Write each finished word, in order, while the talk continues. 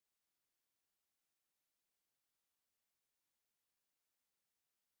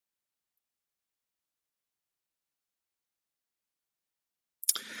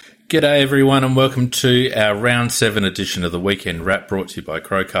G'day everyone and welcome to our Round 7 edition of the Weekend Wrap, brought to you by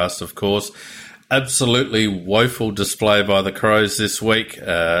Crowcast, of course. Absolutely woeful display by the Crows this week.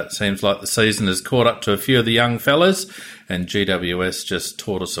 Seems like the season has caught up to a few of the young fellas, and GWS just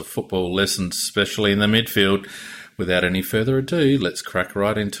taught us a football lesson, especially in the midfield. Without any further ado, let's crack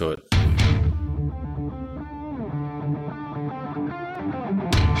right into it.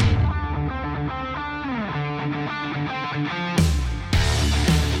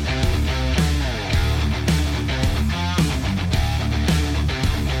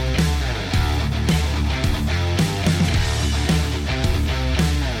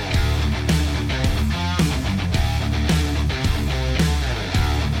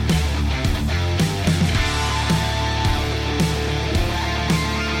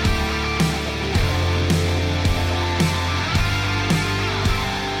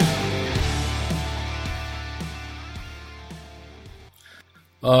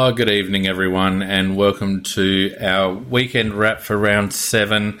 Oh, good evening, everyone, and welcome to our weekend wrap for Round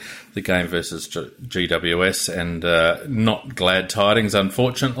 7, the game versus GWS, and not glad tidings,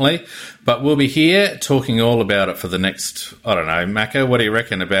 unfortunately, but we'll be here talking all about it for the next, I don't know, Macca, what do you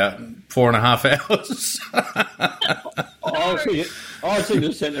reckon, about 4.5 hours? I think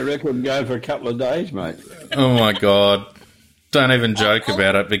the centre record can go for a couple of days, mate. Oh, my God. Don't even joke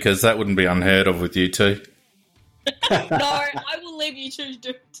about it, because that wouldn't be unheard of with you two. No, I will leave you to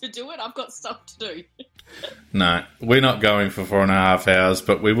do it. I've got stuff to do. No, we're not going for 4.5 hours,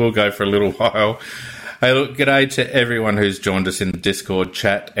 but we will go for a little while. Hey, look, g'day to everyone who's joined us in the Discord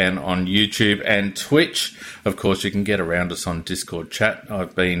chat and on YouTube and Twitch. Of course, you can get around us on Discord chat.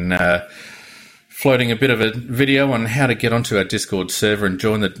 I've been floating a bit of a video on how to get onto our Discord server and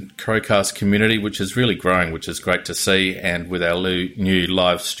join the Crowcast community, which is really growing, which is great to see. And with our new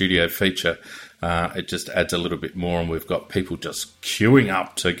live studio feature, it just adds a little bit more, and we've got people just queuing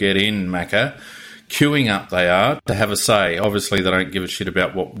up to get in, Macca. Queuing up they are to have a say. Obviously, they don't give a shit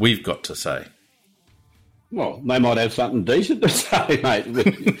about what we've got to say. Well, they might have something decent to say, mate.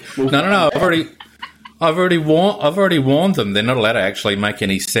 No. I've already warned them. They're not allowed to actually make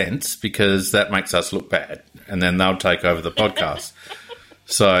any sense, because that makes us look bad, and then they'll take over the podcast.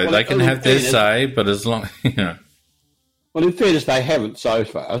 So they can have their say, but as long, you know. Well, in fairness, they haven't so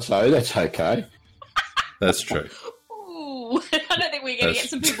far, so that's okay. That's true. Ooh, I don't think we're going to get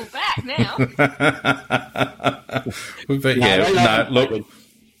some people back now. But yeah, look,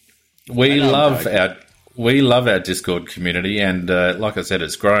 we love our Discord community, and like I said,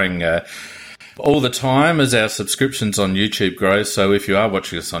 it's growing all the time as our subscriptions on YouTube grow. So if you are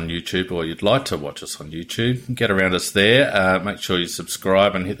watching us on YouTube, or you'd like to watch us on YouTube, get around us there. Make sure you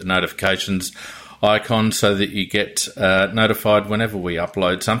subscribe and hit the notifications icon so that you get notified whenever we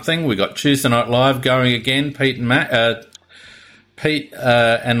upload something. We got Tuesday Night Live going again. Pete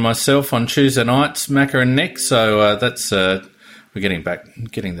and myself on Tuesday nights, Macca and Nick. So that's we're getting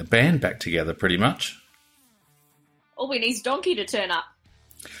the band back together pretty much. All we need is Donkey to turn up.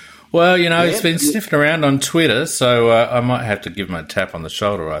 Well, you know, he's been sniffing around on Twitter, so I might have to give him a tap on the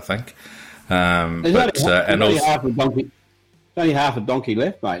shoulder, I think. Only half a donkey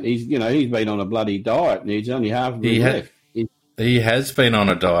left, mate. He's been on a bloody diet, and he's only half of it left. He has been on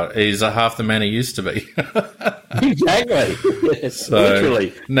a diet. He's half the man he used to be. Exactly. So,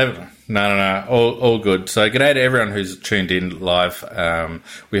 literally. No. All good. So, g'day to everyone who's tuned in live.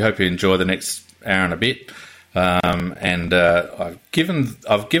 We hope you enjoy the next hour and a bit. And I've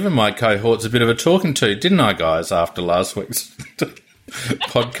given my cohorts a bit of a talking to, didn't I, guys? After last week's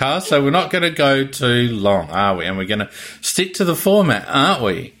podcast, so we're not going to go too long, are we? And we're going to stick to the format, aren't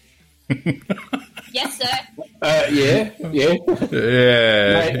we? Yes, sir. Yeah.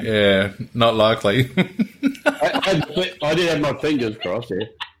 Not likely. I did have my fingers crossed here.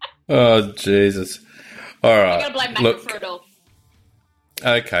 Oh, Jesus. All right. I'm going to blame Macca for it all.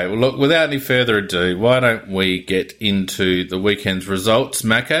 Okay, well, look, without any further ado, why don't we get into the weekend's results,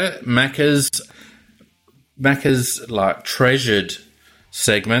 Macca? Macca's like treasured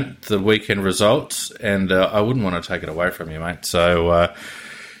segment, the weekend results, and I wouldn't want to take it away from you, mate. So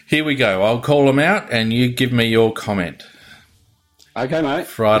here we go. I'll call them out, and you give me your comment. Okay, mate.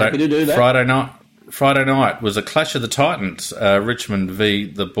 Happy to do that. Friday night was a clash of the Titans, Richmond v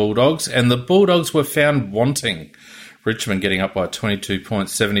the Bulldogs, and the Bulldogs were found wanting. Richmond getting up by 22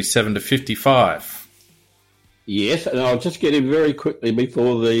 points, 77 to 55. Yes, and I'll just get in very quickly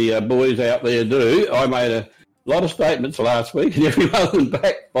before the boys out there do. I made a lot of statements last week, and every one of them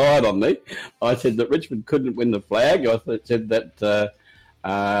backfired on me. I said that Richmond couldn't win the flag. I said that the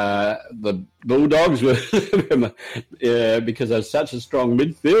Bulldogs were, because they're such a strong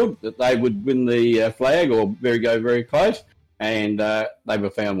midfield, that they would win the flag or go very close. and they were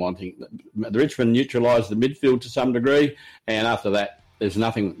found wanting. The Richmond neutralised the midfield to some degree, and after that, there's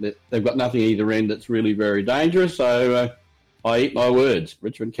nothing. They've got nothing either end that's really very dangerous. So I eat my words.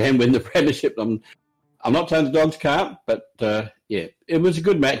 Richmond can win the premiership. I'm not saying the Dogs can't, but yeah, it was a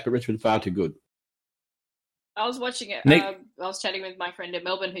good match, but Richmond far too good. I was watching it. Nick? I was chatting with my friend in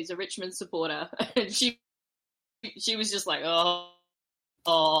Melbourne, who's a Richmond supporter, and she was just like,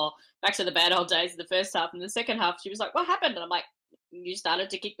 oh, back to the bad old days of the first half. And the second half, she was like, what happened? And I'm like, you started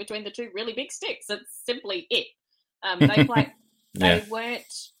to kick between the two really big sticks. That's simply it. They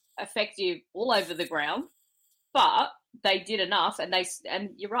weren't effective all over the ground, but they did enough. And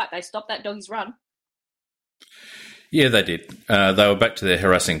you're right, they stopped that doggy's run. Yeah, they did. They were back to their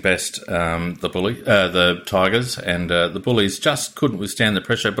harassing best, the Tigers, and the Bullies just couldn't withstand the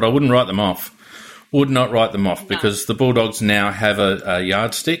pressure. But I wouldn't write them off. Would not write them off because the Bulldogs now have a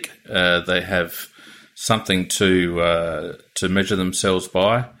yardstick. They have something to measure themselves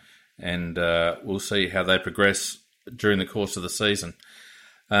by, and we'll see how they progress during the course of the season.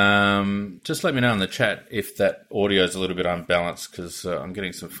 Just let me know in the chat if that audio is a little bit unbalanced because I'm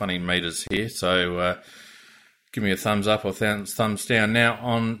getting some funny meters here. So give me a thumbs up or thumbs down. Now,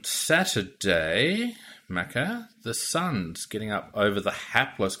 on Saturday, Macca, the Suns getting up over the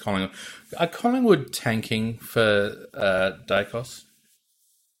hapless Collingwood. Are Collingwood tanking for Dacos?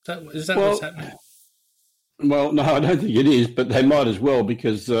 Is that what's happening? Well, no, I don't think it is, but they might as well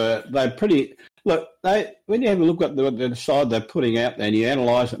because they're pretty... Look, when you have a look at the side they're putting out there and you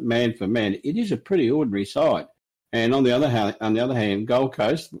analyse it man for man, it is a pretty ordinary side. And on the other hand, Gold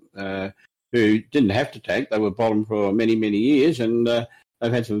Coast... who didn't have to tank. They were bottom for many, many years, and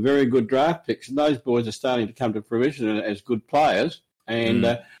they've had some very good draft picks. And those boys are starting to come to fruition as good players.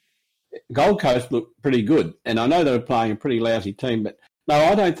 And Gold Coast looked pretty good. And I know they were playing a pretty lousy team, but no,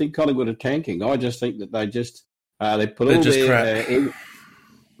 I don't think Collingwood are tanking. I just think that they just they put all their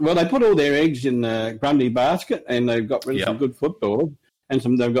they put all their eggs in the Grundy basket, and they've got rid of some good footballers,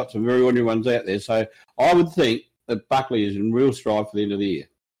 and they've got some very ordinary ones out there. So I would think that Buckley is in real strife for the end of the year.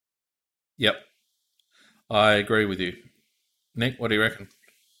 Yep. I agree with you. Nick, what do you reckon?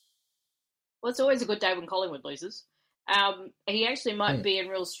 Well, it's always a good day when Collingwood loses. He actually might be in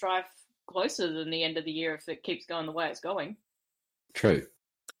real strife closer than the end of the year if it keeps going the way it's going. True.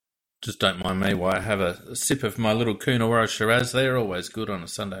 Just don't mind me while I have a sip of my little Coonawarra Shiraz. They're always good on a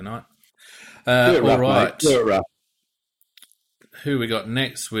Sunday night. All right. Do it rough. Who we got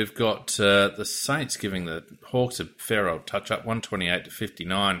next? We've got the Saints giving the Hawks a fair old touch-up,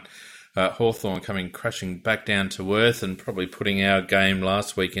 128-59. Hawthorn coming crashing back down to earth and probably putting our game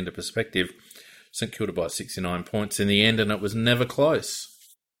last week into perspective. St Kilda by 69 points in the end, and it was never close.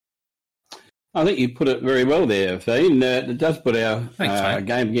 I think you put it very well there, Fiend. It does put our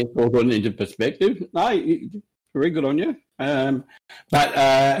game against Hawthorn into perspective. No, very good on you. But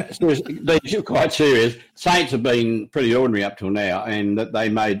being quite serious, Saints have been pretty ordinary up till now, and that they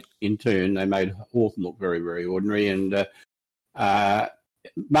made Hawthorn look very, very ordinary. And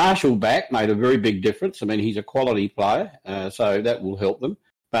Marshall back made a very big difference. I mean, he's a quality player, so that will help them.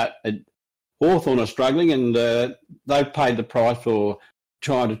 But Hawthorn are struggling, and they've paid the price for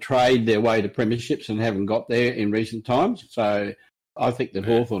trying to trade their way to premierships and haven't got there in recent times. So I think that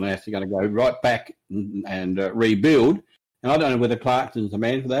Hawthorn are actually going to go right back and rebuild. And I don't know whether Clarkson's the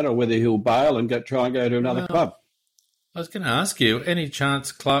man for that or whether he'll bail and try and go to another club. I was going to ask you, any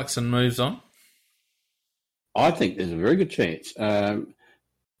chance Clarkson moves on? I think there's a very good chance. Because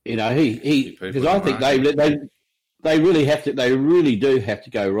I think they really do have to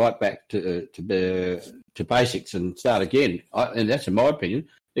go right back to basics and start again. And that's in my opinion,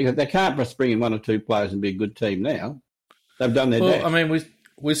 because they can't just bring in one or two players and be a good team now. They've done their dash. I mean,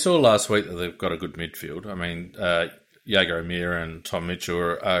 we saw last week that they've got a good midfield. I mean, Jaeger O'Meara and Tom Mitchell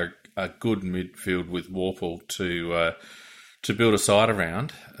are a good midfield with Warple to build a side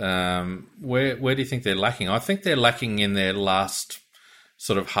around. Where do you think they're lacking? I think they're lacking in their last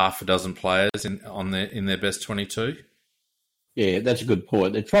sort of half a dozen players in their best 22. Yeah, that's a good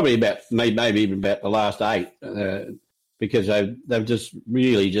point. It's probably about maybe even about the last 8 because they've just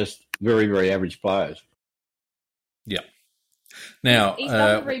really just very, very average players. Yeah. Now he's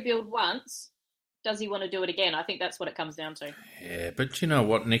done the rebuild once. Does he want to do it again? I think that's what it comes down to. Yeah, but you know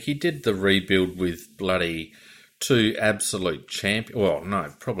what, Nick? He did the rebuild with bloody 2 absolute champions. Well,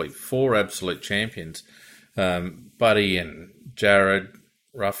 no, probably 4 absolute champions. Buddy and Jared,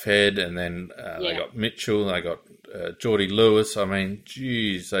 Roughhead, and then they got Mitchell, they got Geordie Lewis. I mean,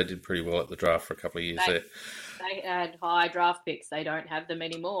 geez, they did pretty well at the draft for a couple of years there. They had high draft picks. They don't have them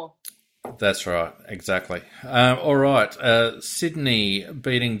anymore. That's right, exactly. All right, Sydney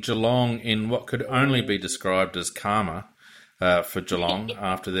beating Geelong in what could only be described as karma. for Geelong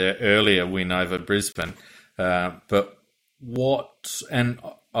after their earlier win over Brisbane. But and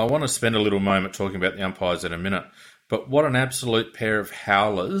I want to spend a little moment talking about the umpires in a minute, but what an absolute pair of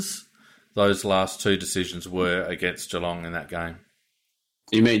howlers those last two decisions were against Geelong in that game.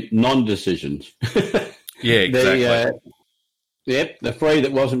 You mean non-decisions? Yeah, exactly. The free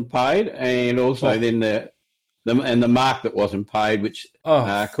that wasn't paid, and also then the mark that wasn't paid, which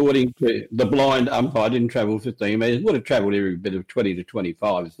according to the blind umpire didn't travel 15 metres, would have travelled every bit of 20 to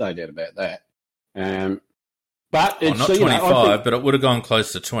 25. There's no doubt about that. But it's not 25, but it would have gone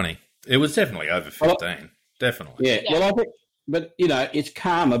close to 20. It was definitely over 15. Definitely. Yeah. Well, I think. But, it's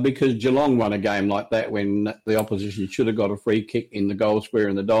karma because Geelong won a game like that when the opposition should have got a free kick in the goal square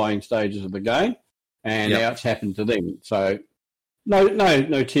in the dying stages of the game, and now it's happened to them. So,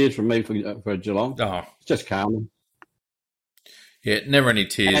 no tears from me for Geelong. Oh. It's just karma. Yeah, never any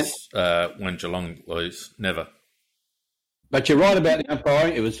tears when Geelong lose. Never. But you're right about the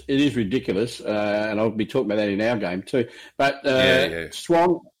umpiring. It is ridiculous, and I'll be talking about that in our game too. But the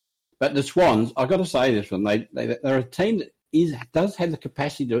Swans, I've got to say this one, they're a team that does have the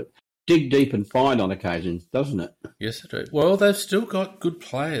capacity to dig deep and find on occasions, doesn't it? Yes, they do. Well, they've still got good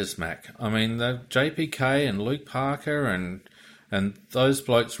players, Mac. I mean, they've JPK and Luke Parker and those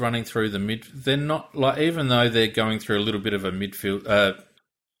blokes running through the mid. They're not like, even though they're going through a little bit of a midfield,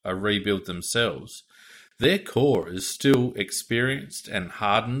 a rebuild themselves, their core is still experienced and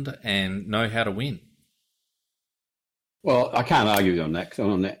hardened and know how to win. Well, I can't argue on that,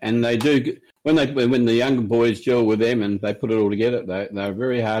 and they do. When the younger boys gel with them and they put it all together, they're a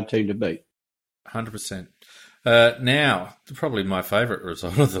very hard team to beat. 100%. Now, probably my favourite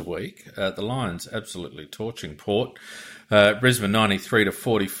result of the week, the Lions absolutely torching Port. Brisbane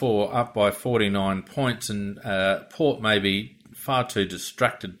 93-44, up by 49 points, and Port may be far too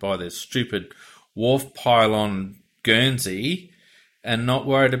distracted by their stupid wharf pylon Guernsey and not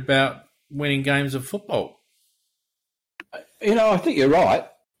worried about winning games of football. I think you're right,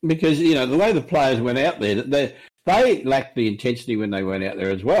 because, the way the players went out there, they lacked the intensity when they went out there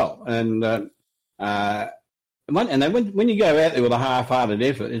as well. And when you go out there with a half-hearted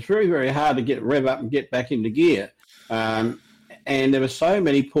effort, it's very, very hard to rev up and get back into gear. And there were so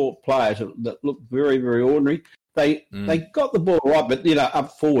many Port players that looked very, very ordinary. They got the ball right, but,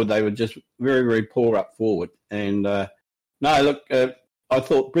 up forward, they were just very, very poor up forward. And, I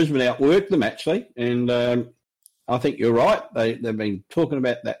thought Brisbane outworked them, actually, and I think you're right. They've been talking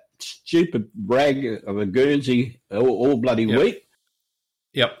about that stupid brag of a Guernsey all bloody week.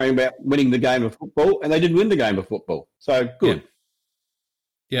 Yep. About winning the game of football, and they did win the game of football. So, good.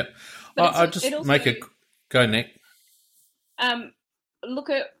 Yep. I'll just make a... Go, Nick. Look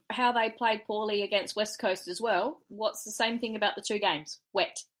at how they played poorly against West Coast as well. What's the same thing about the two games?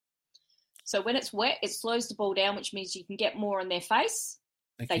 Wet. So when it's wet, it slows the ball down, which means you can get more on their face.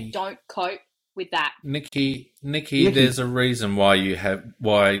 Nikki. They don't cope with that. Nikki, there's a reason why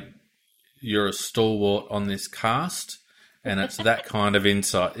you're a stalwart on this cast, and it's that kind of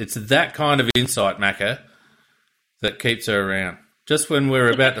insight. It's that kind of insight, Macca, that keeps her around. Just when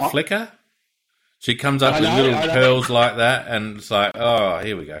we're about to flicker, she comes up with little curls like that, and it's like, oh,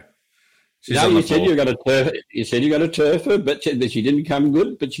 here we go. You said you got to turf her, but she didn't come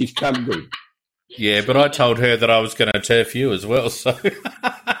good, but she's come good. Yeah, but I told her that I was going to turf you as well, so...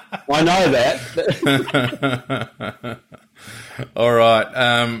 I know that. All right.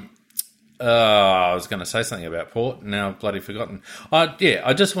 I was going to say something about Port. Now I've bloody forgotten.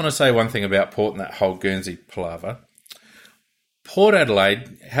 I just want to say one thing about Port and that whole Guernsey palaver. Port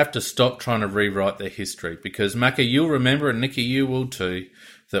Adelaide have to stop trying to rewrite their history because, Macca, you'll remember, and Nikki, you will too,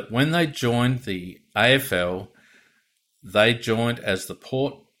 that when they joined the AFL, they joined as the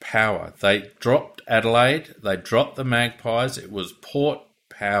Port Power. They dropped Adelaide. They dropped the Magpies. It was Port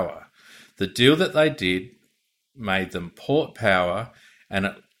Power. The deal that they did made them Port Power,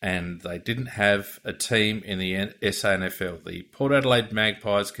 and they didn't have a team in the SANFL. The Port Adelaide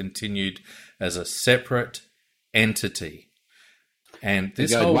Magpies continued as a separate entity. And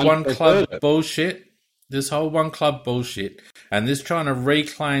this whole one club bullshit, and this trying to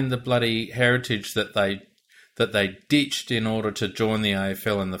reclaim the bloody heritage that they ditched in order to join the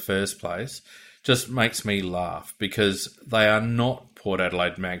AFL in the first place just makes me laugh because they are not Port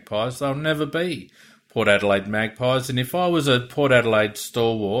Adelaide Magpies. They'll never be Port Adelaide Magpies. And if I was a Port Adelaide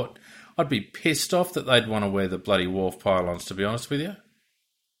stalwart, I'd be pissed off that they'd want to wear the bloody wharf pylons, to be honest with you.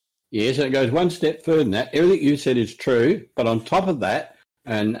 Yes, and it goes one step further than that. Everything you said is true, but on top of that,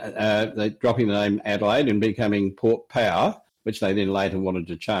 and they're dropping the name Adelaide and becoming Port Power, which they then later wanted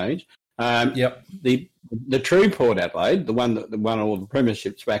to change. The true Port Adelaide, the one that won all the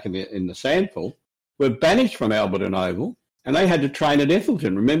premierships back in the SANFL, were banished from Alberton Oval And they had to train at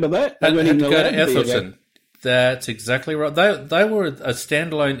Ethelton. Remember that? They Had weren't to even go allowed to to be there. Ethelton. That's exactly right. They were a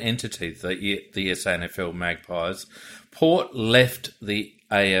standalone entity, the SANFL Magpies. Port left the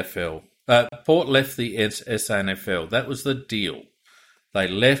AFL. Port left the SANFL. That was the deal. They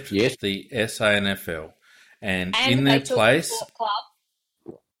left the SANFL. And in their place... The Port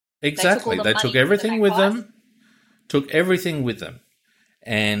Club. Exactly. They took everything with them. Took everything with them.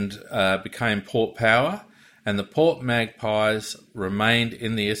 And became Port Power. And the Port Magpies remained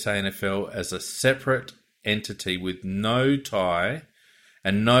in the SANFL as a separate entity with no tie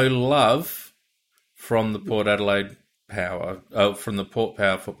and no love from the Port Adelaide Power, from the Port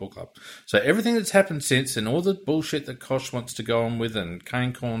Power Football Club. So everything that's happened since, and all the bullshit that Kosh wants to go on with, and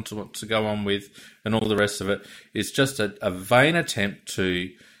Kane Corns wants to go on with, and all the rest of it, is just a vain attempt to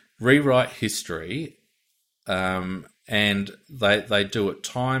rewrite history. And they do it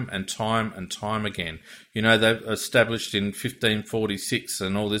time and time and time again. You know, they've established in 1546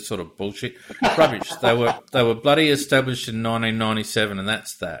 and all this sort of bullshit. Rubbish. They were bloody established in 1997, and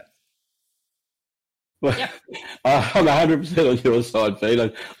that's that. Well, I'm 100% on your side, Pete.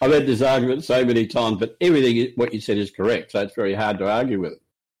 I've had this argument so many times, but everything what you said is correct, so it's very hard to argue with it.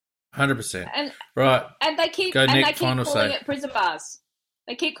 100%. Right. And they keep calling it prison bars.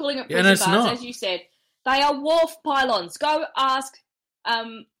 They keep calling it prison bars, not. as you said. They are wharf pylons. Go ask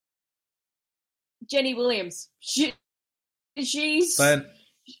Jenny Williams. She's,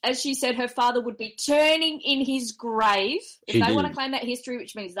 as she said, her father would be turning in his grave if they want to claim that history,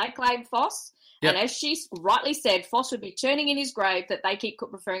 which means they claim Foss. Yep. And as she rightly said, Foss would be turning in his grave that they keep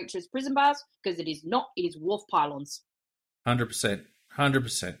referring to as prison bars because it is not. It is wharf pylons. 100%.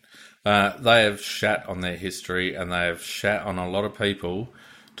 100%. They have shat on their history, and they have shat on a lot of people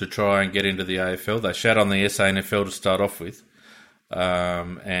to try and get into the AFL. They shat on the SANFL to start off with.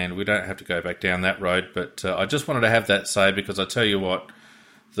 And we don't have to go back down that road, but I just wanted to have that say, because I tell you what,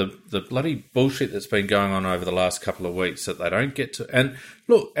 the bloody bullshit that's been going on over the last couple of weeks that they don't get to... And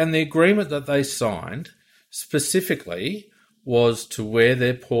look, and the agreement that they signed specifically was to wear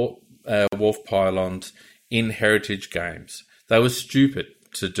their wharf pylons in heritage games. They were stupid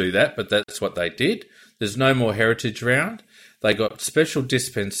to do that, but that's what they did. There's no more heritage round. They got special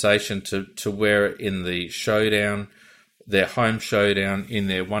dispensation to wear it in the showdown, their home showdown in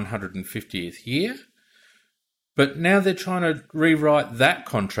their 150th year. But now they're trying to rewrite that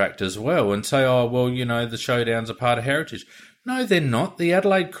contract as well and say, oh, well, you know, the showdowns are part of heritage. No, they're not. The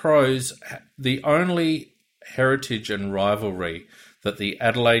Adelaide Crows, the only heritage and rivalry that the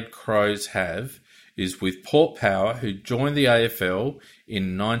Adelaide Crows have is with Port Power, who joined the AFL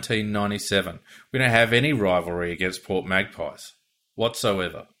in 1997. We don't have any rivalry against Port Magpies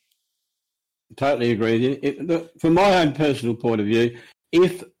whatsoever. Totally agree with you. From my own personal point of view,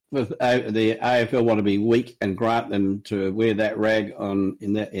 if the AFL want to be weak and grant them to wear that rag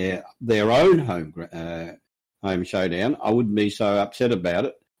in their own home showdown, I wouldn't be so upset about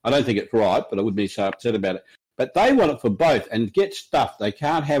it. I don't think it's right, but I wouldn't be so upset about it. But they want it for both and get stuff. They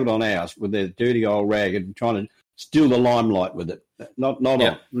can't have it on ours with their dirty old rag and trying to steal the limelight with it. Not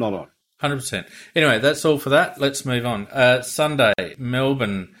on. 100%. Anyway, that's all for that. Let's move on. Sunday,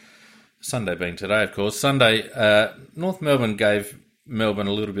 Melbourne. Sunday being today, of course. Sunday, North Melbourne gave Melbourne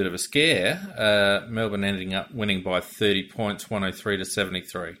a little bit of a scare. Melbourne ending up winning by 30 points, 103 to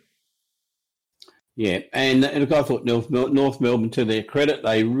 73. Yeah, and look, I thought North Melbourne, to their credit,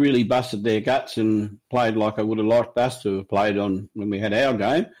 they really busted their guts and played like I would have liked us to have played on when we had our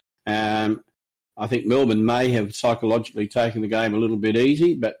game. I think Melbourne may have psychologically taken the game a little bit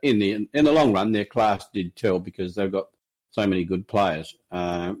easy, but in the long run, their class did tell because they've got so many good players.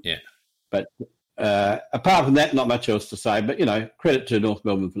 But apart from that, not much else to say. But, you know, credit to North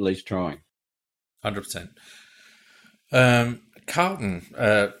Melbourne for at least trying. 100%. Carlton,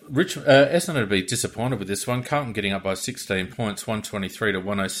 Essendon would be disappointed with this one. Carlton getting up by 16 points, 123 to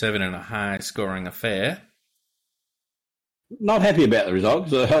 107 in a high-scoring affair. Not happy about the result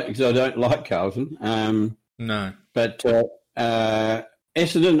because I don't like Carlton. No. But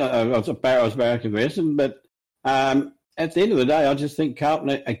Essendon, I was barracking for Essendon, but at the end of the day, I just think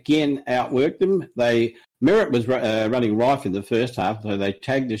Carlton again outworked them. Merritt was running rife in the first half, so they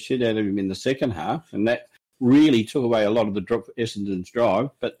tagged the shit out of him in the second half, and that really took away a lot of the Essendon's drive.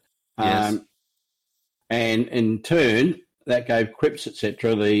 But and in turn, that gave Cripps,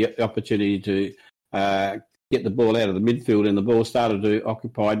 etc., the opportunity to get the ball out of the midfield, and the ball started to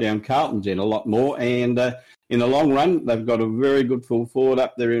occupy down Carlton's end a lot more. And in the long run, they've got a very good full forward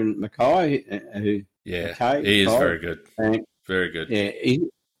up there in Mackay. He is very good. Very good. Yeah,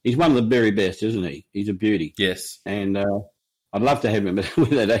 he's one of the very best, isn't he? He's a beauty. Yes. And I'd love to have him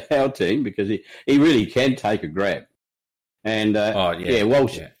with our team because he really can take a grab. And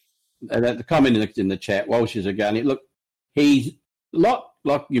Walsh. Yeah. And the comment in the chat, Walsh is a gun. Look, he's not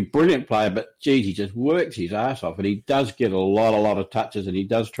like your brilliant player, but geez, he just works his ass off, and he does get a lot of touches, and he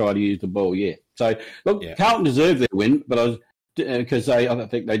does try to use the ball. Yeah. So look, Carlton deserved their win, but because I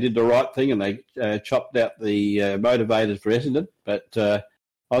think they did the right thing and they chopped out the motivators for Essendon, but I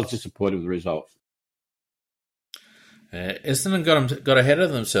was disappointed with the result. Essendon got ahead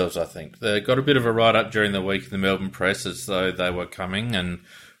of themselves, I think. They got a bit of a write-up during the week in the Melbourne press as though they were coming and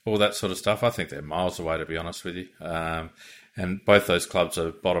all that sort of stuff. I think they're miles away, to be honest with you. And both those clubs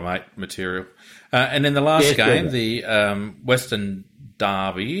are bottom 8 material. And in the last game, the Western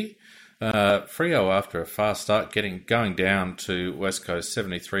Derby, Freo, after a fast start, going down to West Coast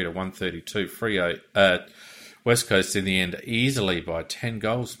 73 to 132. Freo, West Coast in the end easily by 10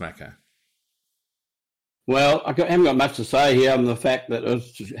 goals, Macca. Well, I haven't got much to say here on the fact that I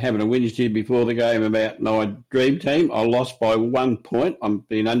was having a whinge here before the game about my dream team. I lost by 1 point. I've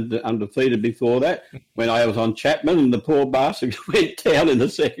been undefeated before that when I was on Chapman, and the poor bastard went down in the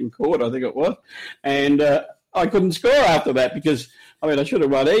second quarter, I think it was. And I couldn't score after that because, I should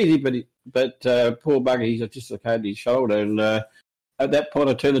have run easy, but poor bugger, he's just dislocated his shoulder. And at that point,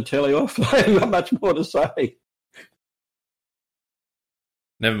 I turned the telly off. I haven't got much more to say.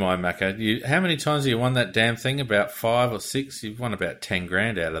 Never mind, Macca. How many times have you won that damn thing? About 5 or 6? You've won about 10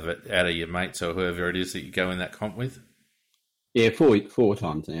 grand out of it, out of your mates or whoever it is that you go in that comp with. Yeah, four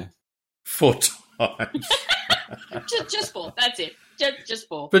times now. 4 times. just 4. That's it. Just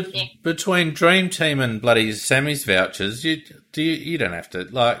 4. But between Dream Team and bloody Sammy's vouchers, you don't have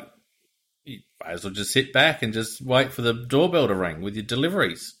to you may as well just sit back and just wait for the doorbell to ring with your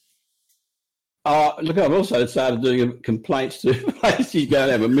deliveries. Look, I've also started doing complaints to places go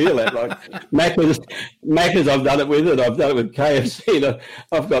and have a meal at, like Macca's I've done it with, and I've done it with KFC, and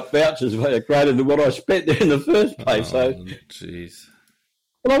I've got vouchers greater than what I spent there in the first place. So, jeez.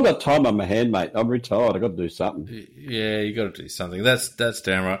 Well, I've got time on my hand, mate. I'm retired. I've got to do something. Yeah, you got to do something. That's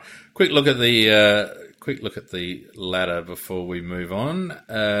damn right. Quick look at the ladder before we move on.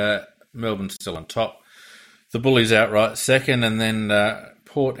 Melbourne's still on top. The Bullies outright second, and then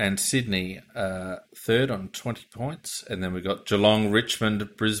Port and Sydney third on 20 points. And then we've got Geelong, Richmond,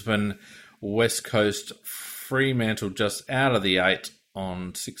 Brisbane, West Coast, Fremantle just out of the 8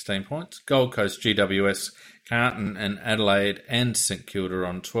 on 16 points. Gold Coast, GWS, Carlton and Adelaide and St Kilda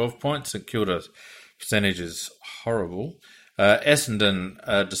on 12 points. St Kilda's percentage is horrible. Essendon,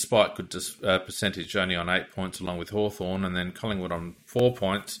 despite good percentage, only on 8 points along with Hawthorn, and then Collingwood on 4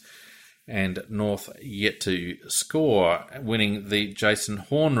 points. And North yet to score, winning the Jason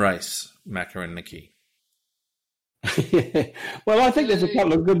Horn race, Macca and Nicky. Well, I think there's a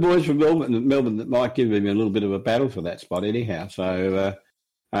couple of good boys from Melbourne that might give him a little bit of a battle for that spot anyhow. So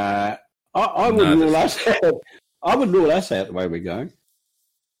I wouldn't rule us out. I would rule us out the way we're going.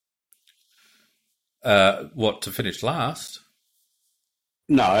 What, to finish last?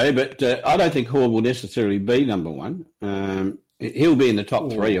 No, but I don't think Horn will necessarily be number one. He'll be in the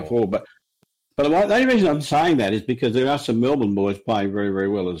top 3 or 4, but the only reason I'm saying that is because there are some Melbourne boys playing very, very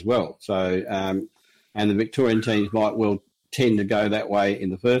well as well. So, and the Victorian teams might well tend to go that way in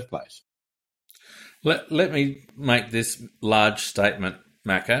the first place. Let me make this large statement,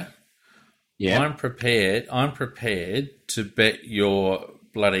 Macca. Yeah, I'm prepared to bet your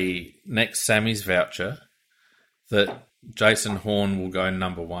bloody next Sammy's voucher that Jason Horn will go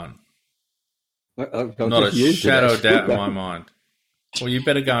number 1. Not a shadow of doubt in my mind. Well, you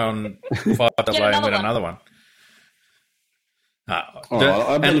better go on 5 and win another one.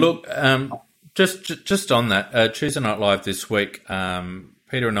 And look, just on that, Tuesday Night Live this week,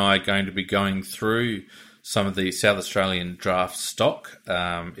 Peter and I are going to be going through some of the South Australian draft stock.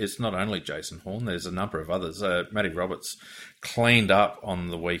 It's not only Jason Horn, there's a number of others. Matty Roberts cleaned up on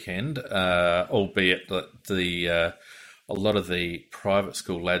the weekend, albeit that a lot of the private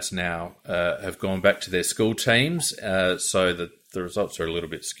school lads now have gone back to their school teams, so that the results are a little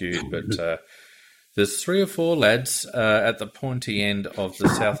bit skewed. But there's 3 or 4 lads at the pointy end of the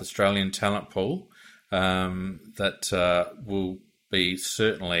South Australian talent pool that will be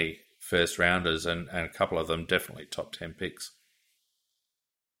certainly first rounders, and a couple of them definitely top 10 picks.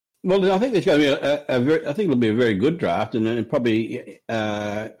 Well, I think there's going to be I think it'll be a very good draft, and probably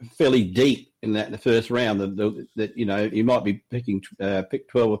fairly deep in the first round. That you might be picking pick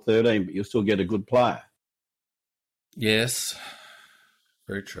 12 or 13, but you'll still get a good player. Yes,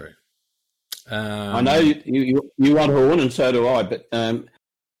 very true. I know you want Horn, and so do I. But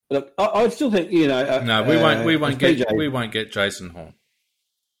look, I still think no, we won't get Jason Horn.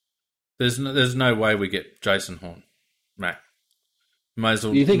 There's no way we get Jason Horn, Mac. May as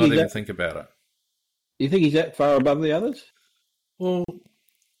well not even think about it. You think he's that far above the others? Well,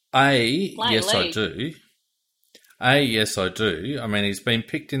 yes, I do. Yes, I do. I mean, he's been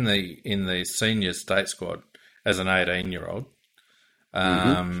picked in the senior state squad as an 18-year-old,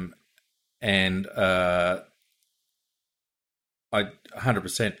 and I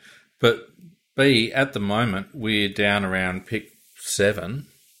 100%. But B, at the moment, we're down around pick 7.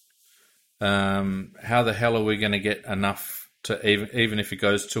 How the hell are we going to get enough to even if he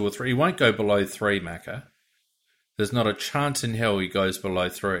goes 2 or 3? He won't go below 3, Macca. There's not a chance in hell he goes below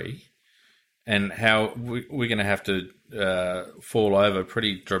 3. And how we're going to have to fall over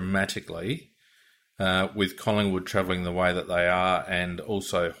pretty dramatically with Collingwood travelling the way that they are, and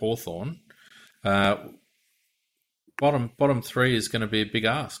also Hawthorn. Bottom 3 is going to be a big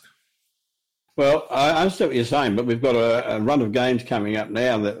ask. Well, I understand what you're saying, but we've got a run of games coming up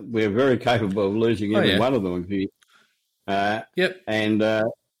now that we're very capable of losing every one of them. Yep. And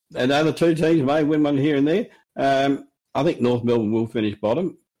other 2 teams may win one here and there. I think North Melbourne will finish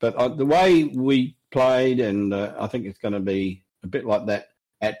bottom, but the way we played, and I think it's going to be a bit like that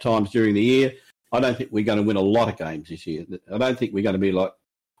at times during the year. I don't think we're going to win a lot of games this year. I don't think we're going to be like,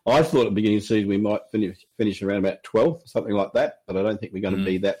 I thought at the beginning of the season we might finish around about 12th, something like that, but I don't think we're going to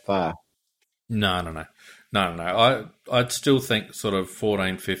be that far. No. I'd still think sort of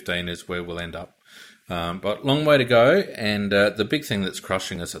 14, 15 is where we'll end up. But long way to go, and the big thing that's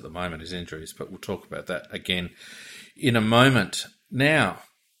crushing us at the moment is injuries, but we'll talk about that again in a moment. Now,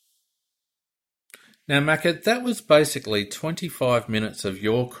 Macca, that was basically 25 minutes of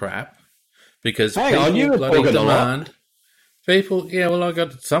your crap because people bloody demand. People,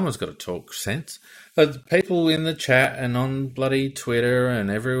 someone's got to talk sense. People in the chat and on bloody Twitter and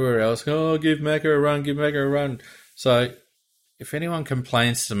everywhere else go, give Macca a run, give Macca a run. So if anyone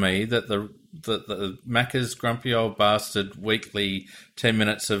complains to me that the Macca's grumpy old bastard weekly 10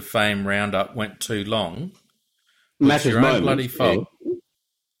 minutes of fame roundup went too long, it's your own bloody fault. Yeah.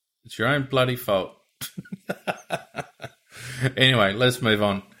 It's your own bloody fault. Anyway, let's move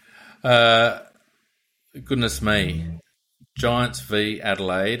on. Goodness me. Giants v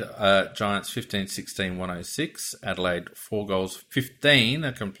Adelaide. Giants 15-16, 106. Adelaide 4 goals, 15.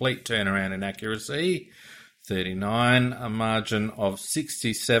 A complete turnaround in accuracy. 39. A margin of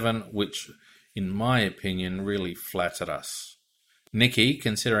 67, which, in my opinion, really flattered us. Nikki,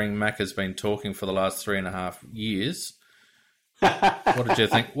 considering Mac has been talking for the last 3.5 years, what did you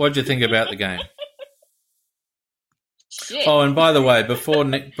think? What did you think about the game? Shit. Oh, and by the way, before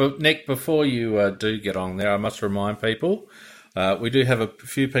Nick, before you do get on there, I must remind people we do have a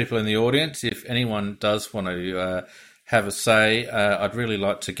few people in the audience. If anyone does want to have a say, I'd really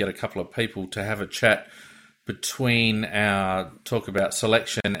like to get a couple of people to have a chat between our talk about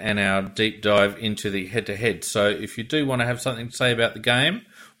selection and our deep dive into the head-to-head. So if you do want to have something to say about the game,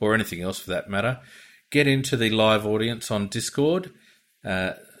 or anything else for that matter, get into the live audience on Discord,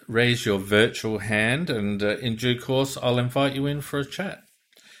 raise your virtual hand, and in due course I'll invite you in for a chat.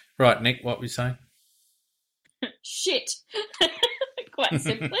 Right, Nick, what were you saying? Shit. Quite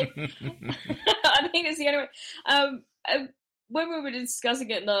simply. I think it's the only way. When we were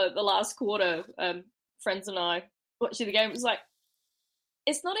discussing it in the last quarter, friends and I watching the game, it was like,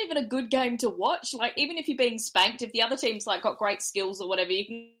 it's not even a good game to watch. Like, even if you're being spanked, if the other team's like got great skills or whatever, you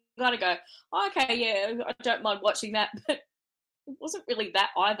can kind of go, oh, okay, yeah, I don't mind watching that, but it wasn't really that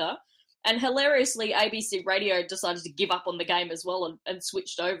either. And hilariously, ABC Radio decided to give up on the game as well and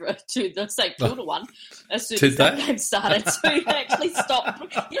switched over to the St Kilda one as soon as that game started. So they actually stopped.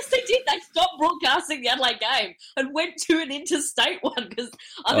 Yes, they did. They stopped broadcasting the Adelaide game and went to an interstate one because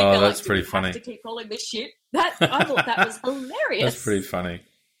I think that's pretty funny. Have to keep calling this shit. I thought that was hilarious. That's pretty funny.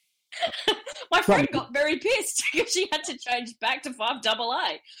 My friend got very pissed because she had to change back to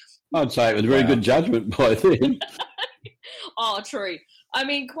 5AA. I'd say it was very good judgment by them. Oh, true. I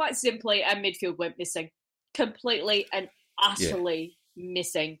mean, quite simply, our midfield went missing. Completely and utterly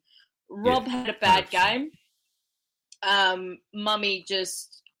missing. Rob had a bad game. Mummy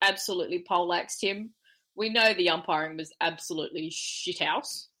just absolutely poleaxed him. We know the umpiring was absolutely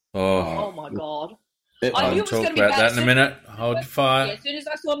shithouse. Oh my God. I knew it was going to be bad. Talk about that in a minute. Hold fire. Yeah, as soon as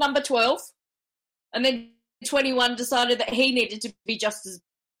I saw number 12, and then 21 decided that he needed to be just as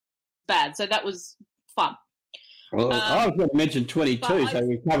bad. So that was fun. Well, I was going to mention 22, so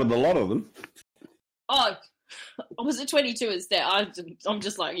we covered a lot of them. Oh, was it 22 instead? I'm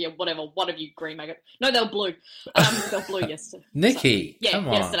just like, yeah, whatever. One of you green maggot. No, they were blue. They were blue yesterday. Nikki, so, come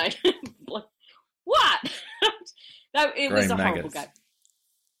on. Yesterday. What? No, it green was a horrible game.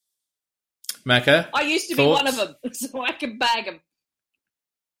 Macca, I used to be one of them, so I can bag them.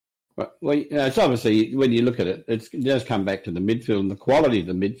 Well, it's obviously, when you look at it, it does come back to the midfield and the quality of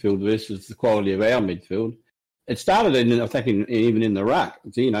the midfield versus the quality of our midfield. it started I think, even in the ruck.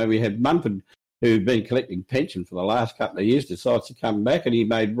 So, we had Mumford, who'd been collecting pension for the last couple of years, decides to come back, and he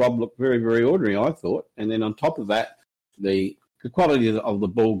made Rob look very, very ordinary, I thought. And then on top of that, the quality of the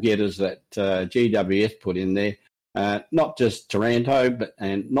ball getters that GWS put in there, not just Taranto,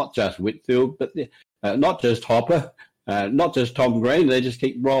 and not just Whitfield, but not just Hopper, not just Tom Green. They just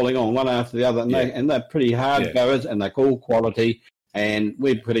keep rolling on one after the other, and they're pretty hard goers, and they're all quality. And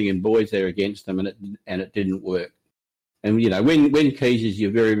we're putting in boys there against them, and it didn't work. And when Keys is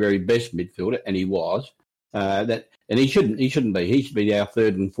your very, very best midfielder, and he was, and he shouldn't be. He should be our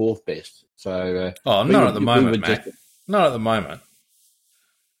third and fourth best. So not at the moment, Mac. Not at the moment.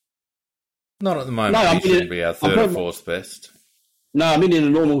 Not at the moment. No, he shouldn't be our third or fourth best. No, I mean in a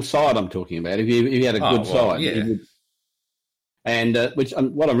normal side. I'm talking about if you had a good side. Yeah. And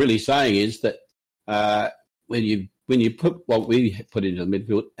what I'm really saying is that when you put what we put into the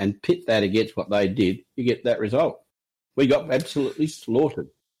midfield and pit that against what they did, you get that result. We got absolutely slaughtered.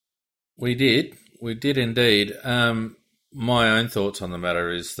 We did indeed. My own thoughts on the matter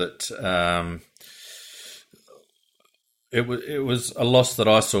is that it was a loss that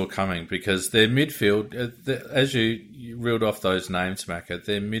I saw coming, because their midfield, as you reeled off those names, Macca,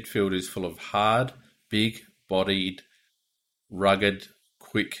 their midfield is full of hard, big-bodied, rugged,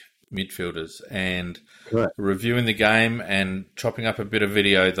 quick midfielders. And Correct. Reviewing the game and chopping up a bit of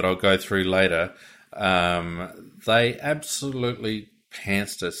video that I'll go through later, they absolutely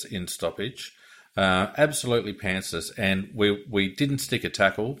pantsed us in stoppage. Absolutely pantsed us, and we didn't stick a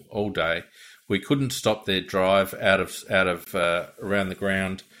tackle all day. We couldn't stop their drive out of around the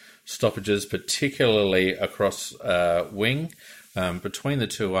ground stoppages, particularly across wing. Between the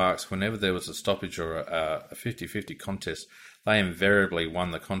two arcs, whenever there was a stoppage or a 50-50 contest, they invariably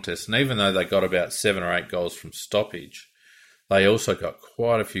won the contest. And even though they got about 7 or 8 goals from stoppage, they also got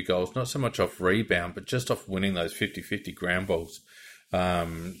quite a few goals, not so much off rebound, but just off winning those 50-50 ground balls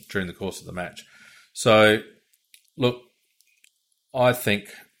during the course of the match. So, look, I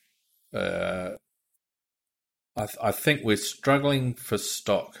think I think we're struggling for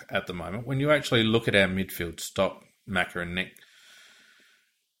stock at the moment. When you actually look at our midfield stock, Macca and Nick,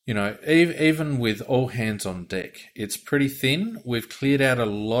 even with all hands on deck, it's pretty thin. We've cleared out a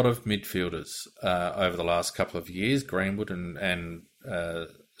lot of midfielders over the last couple of years. Greenwood and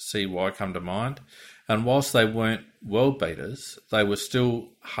CY come to mind. And whilst they weren't world beaters, they were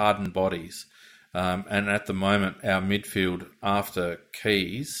still hardened bodies. And at the moment, our midfield, after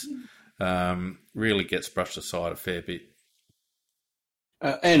Keys, really gets brushed aside a fair bit.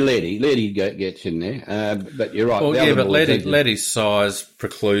 And Letty gets in there, but you're right. Well, but Letty's size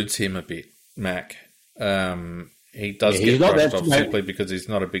precludes him a bit, Mac. He does get brushed off simply because he's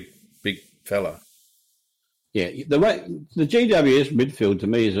not a big fella. Yeah, the GWS midfield to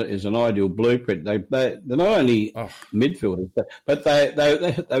me is an ideal blueprint. They're not only midfielders, but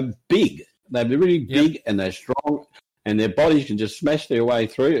they're big. They're really big and they're strong, and their bodies can just smash their way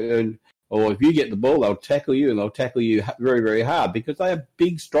through. Or if you get the ball, they'll tackle you, and they'll tackle you very, very hard because they are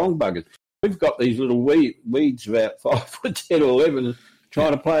big, strong buggers. We've got these little weeds about 5'10" or 11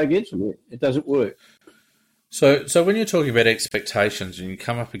 trying to play against them. It doesn't work. So when you're talking about expectations and you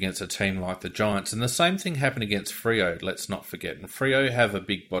come up against a team like the Giants, and the same thing happened against Freo, let's not forget. And Freo have a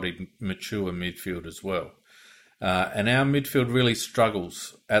big-bodied, mature midfield as well. And our midfield really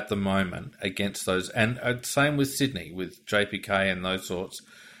struggles at the moment against those. And same with Sydney, with JPK and those sorts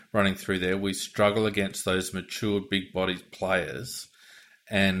running through there. We struggle against those mature, big-bodied players.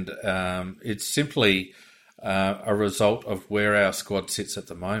 And it's simply a result of where our squad sits at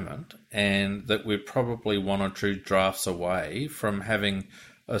the moment, and that we're probably 1 or 2 drafts away from having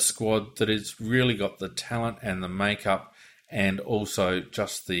a squad that has really got the talent and the makeup and also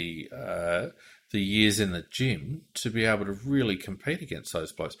just the years in the gym to be able to really compete against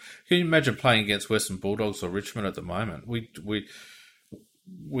those blokes. Can you imagine playing against Western Bulldogs or Richmond at the moment?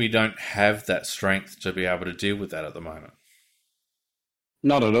 We don't have that strength to be able to deal with that at the moment.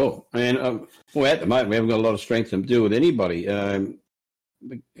 Not at all. And at the moment, we haven't got a lot of strength to deal with anybody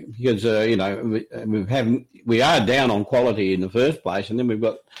because we are down on quality in the first place, and then we've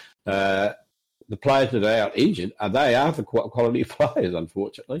got the players that are out injured. They are the quality players,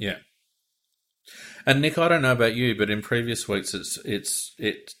 unfortunately. Yeah. And Nick, I don't know about you, but in previous weeks,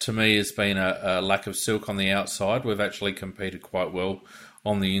 it to me has been a lack of silk on the outside. We've actually competed quite well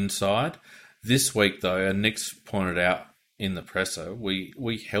on the inside. This week, though, and Nick's pointed out in the presser,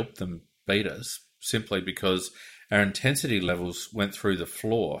 we helped them beat us simply because our intensity levels went through the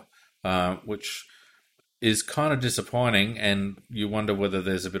floor, which is kind of disappointing, and you wonder whether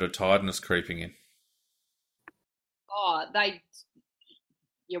there's a bit of tiredness creeping in.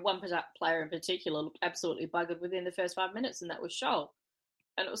 one player in particular looked absolutely buggered within the first 5 minutes, and that was Scholl.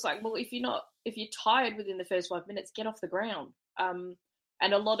 And it was like, well, if you're tired within the first 5 minutes, get off the ground. And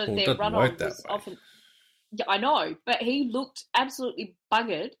a lot of their run-on was often... Yeah, I know, but he looked absolutely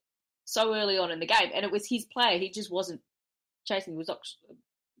buggered so early on in the game, and it was his player. He just wasn't chasing. He was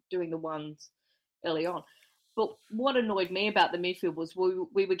doing the ones early on. But what annoyed me about the midfield was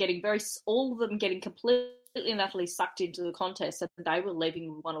we were getting all of them getting completely and utterly sucked into the contest, and they were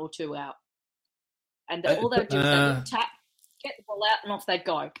leaving one or two out. And all they would do was tap, get the ball out, and off they'd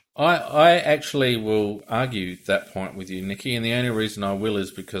go. I actually will argue that point with you, Nikki, and the only reason I will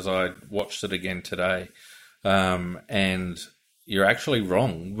is because I watched it again today, and you're actually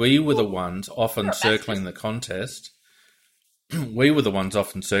wrong. We were the ones often circling the contest.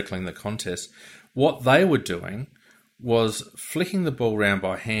 What they were doing was flicking the ball round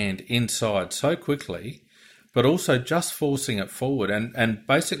by hand inside so quickly, but also just forcing it forward and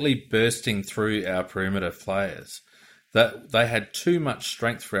basically bursting through our perimeter players. That they had too much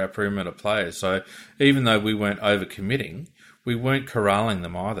strength for our perimeter players. So even though we weren't overcommitting, we weren't corralling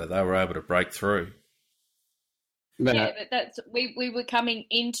them either. They were able to break through. Yeah, but we were coming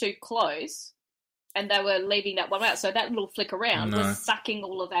in too close, and they were leaving that one out. So that little flick around was sucking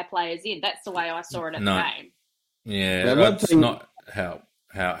all of our players in. That's the way I saw it at the game. Yeah, that's not how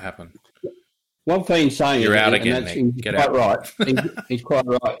it happened. One thing saying you're out again, Nick. Get out. Right. He's quite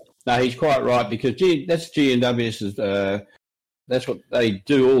right. No, he's quite right because that's GNW's. That's what they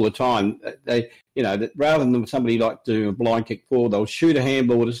do all the time. They, rather than somebody like doing a blind kick forward, they'll shoot a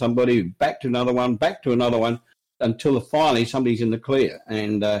handball to somebody, back to another one, until finally somebody's in the clear.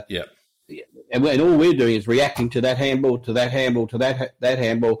 And and all we're doing is reacting to that handball, to that handball, to that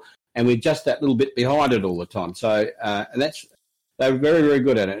handball, and we're just that little bit behind it all the time. So, and they're very, very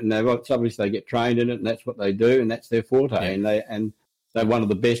good at it, and obviously they get trained in it, and that's what they do, and that's their forte, and they're one of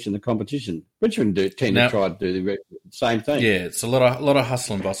the best in the competition. Richmond tend to try to do the same thing. Yeah, it's a lot of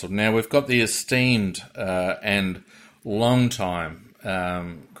hustle and bustle. Now we've got the esteemed and long-time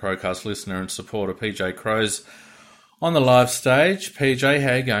Crowcast listener and supporter PJ Crows on the live stage. PJ,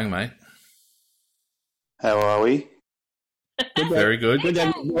 how you going, mate? How are we? Very good. Good to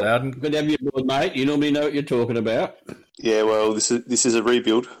have you aboard, mate. You normally know what you're talking about. Yeah, well, this is a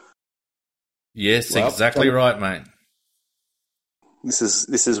rebuild. Yes, exactly right, mate. This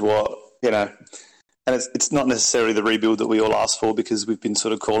is what, and it's not necessarily the rebuild that we all asked for because we've been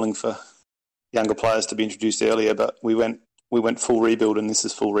sort of calling for younger players to be introduced earlier, but we went full rebuild, and this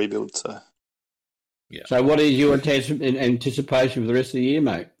is full rebuild. So, yeah. So, what is your anticipation for the rest of the year,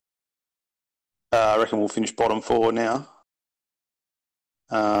 mate? I reckon we'll finish bottom four now.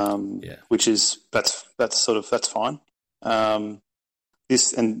 Which is that's fine. The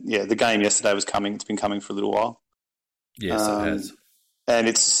game yesterday was coming. It's been coming for a little while. Yes, it has. And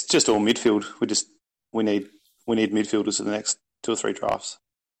it's just all midfield. We need midfielders for the next 2 or 3 drafts.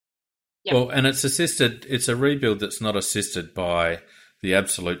 Yep. Well, and it's a rebuild that's not assisted by the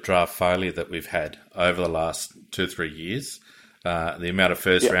absolute draft failure that we've had over the last 2 or 3 years. The amount of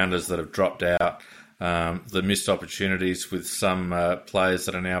first rounders that have dropped out, the missed opportunities with some players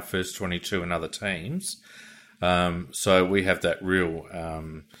that are now first 22 in other teams. So we have that real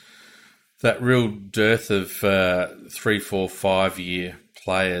dearth of 3, 4, 5 year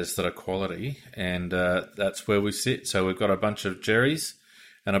players that are quality, and that's where we sit. So we've got a bunch of Jerrys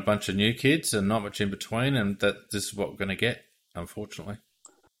and a bunch of new kids, and not much in between, and this is what we're going to get, unfortunately.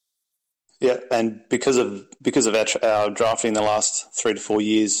 Yeah, and because of our drafting in the last 3 to 4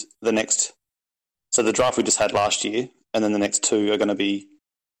 years, so the draft we just had last year, and then the next 2 are going to be,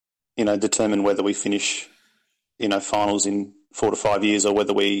 determine whether we finish, finals in 4 to 5 years, or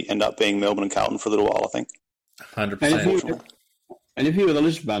whether we end up being Melbourne and Carlton for a little while, I think. 100%. And if you were the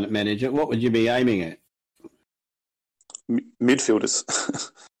Lisbon manager, what would you be aiming at? Midfielders.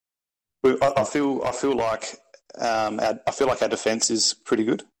 I feel like our defence is pretty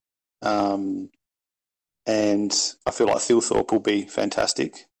good. And I feel like Thilthorpe will be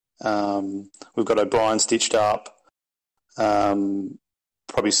fantastic. We've got O'Brien stitched up.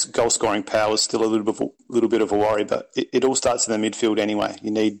 Probably goal scoring power is still a little bit of a worry, but it all starts in the midfield anyway.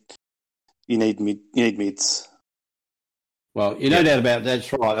 You need mids. Well, no doubt about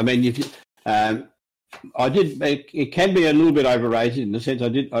that's right. I mean, it can be a little bit overrated in the sense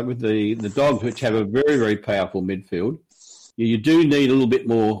with the Dogs, which have a very, very powerful midfield. You do need a little bit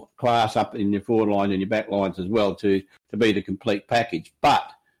more class up in your forward line and your back lines as well to be the complete package. But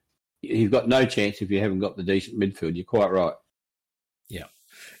you've got no chance if you haven't got the decent midfield. You're quite right. Yeah.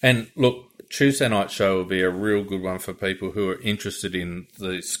 And look, Tuesday night show will be a real good one for people who are interested in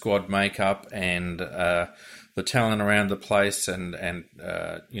the squad makeup and the talent around the place and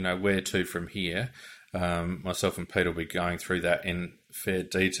where to from here. Myself and Pete will be going through that in fair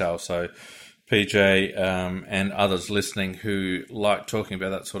detail. So PJ and others listening who like talking about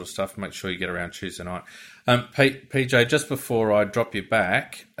that sort of stuff, make sure you get around Tuesday night. PJ, just before I drop you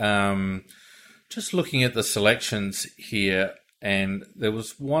back, just looking at the selections here, and there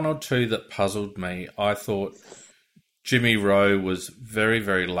was one or two that puzzled me. I thought Jimmy Rowe was very,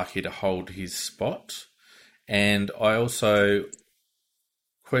 very lucky to hold his spot. And I also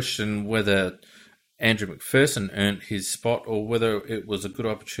question whether Andrew McPherson earned his spot or whether it was a good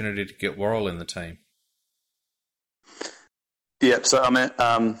opportunity to get Worrell in the team. Yep. So,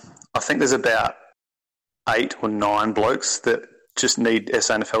 I think there's about 8 or 9 blokes that just need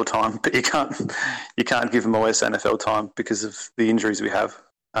SNFL time, but you can't give them all SNFL time because of the injuries we have.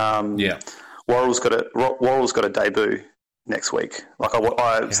 Worrell's got a debut next week.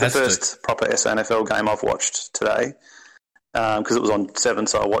 It's the first proper SNFL game I've watched today because it was on 7,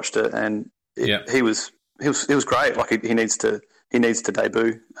 so I watched it, and he was great. Like he needs to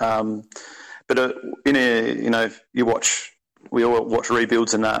debut. But we all watch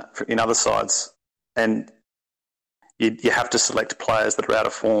rebuilds and that in other sides, and you have to select players that are out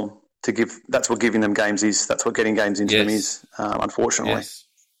of form to give. That's what giving them games is. That's what getting games into them is. Unfortunately,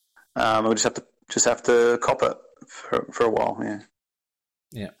 we just have to cop it for a while.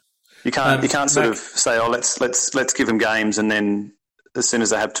 Yeah. You can't sort of say, let's give them games, and then as soon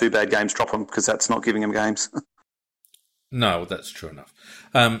as they have 2 bad games, drop them, because that's not giving them games. No, that's true enough.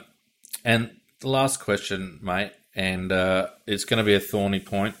 And the last question, mate, and it's going to be a thorny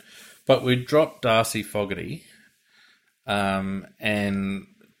point, but we dropped Darcy Fogarty. And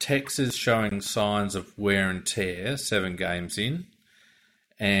Tex is showing signs of wear and tear 7 games in,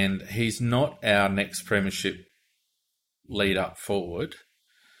 and he's not our next premiership lead up forward.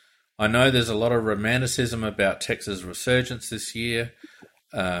 I know there's a lot of romanticism about Tex's resurgence this year,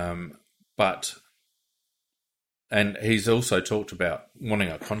 and he's also talked about wanting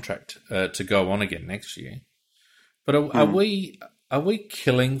a contract to go on again next year. But are we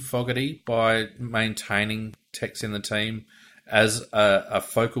killing Fogarty by maintaining Tex in the team as a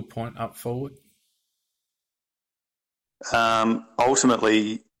focal point up forward?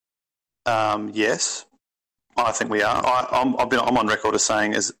 Ultimately, yes, I think we are. I'm on record as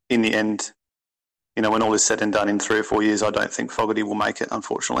saying, as in the end, when all is said and done in 3 or 4 years, I don't think Fogarty will make it.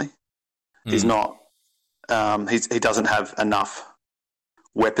 Unfortunately, he's not. He doesn't have enough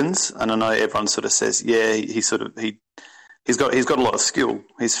weapons, and I know everyone sort of says, he's got a lot of skill.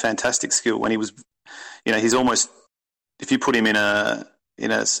 He's fantastic skill. When he was, he's almost, if you put him in a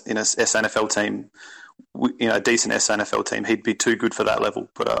SNFL team, a decent SNFL team, he'd be too good for that level.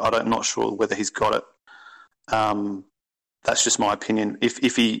 But I'm not sure whether he's got it. That's just my opinion.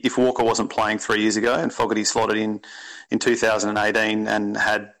 If Walker wasn't playing 3 years ago and Fogarty slotted in 2018 and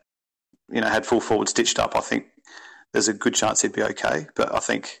had full forward stitched up, I think there's a good chance he'd be okay. But I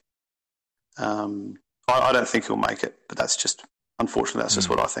think I don't think he'll make it. But that's just, unfortunately, that's just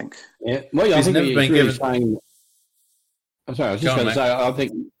what I think. Yeah, well, I think he's really saying. I'm sorry, I was just going to say. I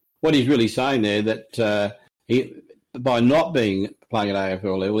think what he's really saying there that he, by not playing at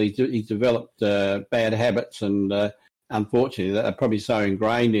AFL level, he's developed bad habits, and unfortunately, that are probably so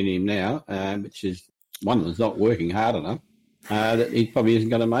ingrained in him now, which is one that's not working hard enough, that he probably isn't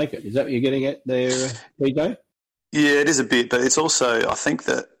going to make it. Is that what you're getting at there, PJ? Yeah, it is a bit, but it's also, I think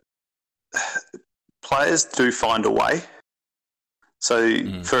that players do find a way. So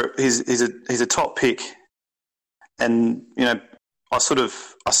he's a top pick, and I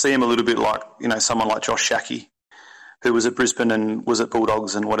see him a little bit like someone like Josh Shackey, who was at Brisbane and was at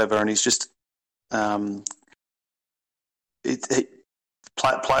Bulldogs and whatever, and he's just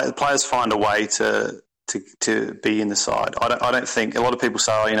players find a way to be in the side. I don't think, a lot of people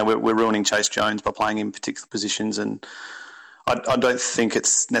say, we're ruining Chase Jones by playing in particular positions, and I don't think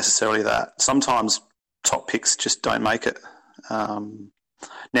it's necessarily that. Sometimes top picks just don't make it. Now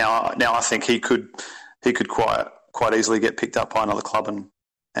I think he could quite easily get picked up by another club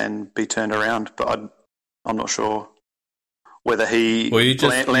and be turned around, but I'm not sure whether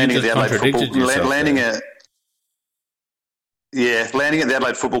landing at the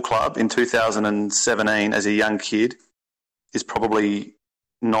Adelaide Football Club in 2017 as a young kid is probably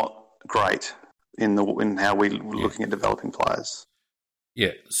not great in how we're looking at developing players.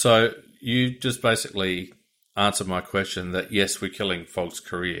 Yeah, so you just basically answered my question that yes, we're killing Fogg's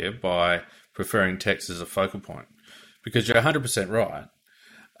career by preferring Tex as a focal point, because you're 100% right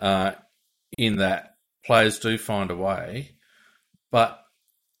in that players do find a way, but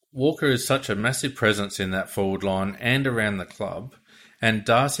Walker is such a massive presence in that forward line and around the club, and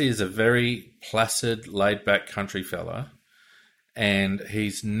Darcy is a very placid, laid-back country fella, and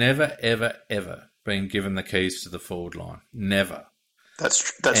he's never, ever, ever been given the keys to the forward line. Never. That's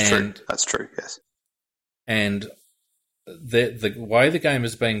true. That's true, yes. And the way the game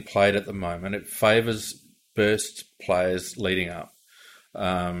is being played at the moment, it favours burst players leading up.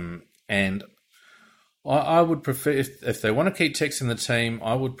 And I would prefer, if they want to keep Tex in the team,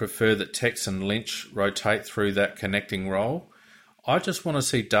 I would prefer that Tex and Lynch rotate through that connecting role. I just want to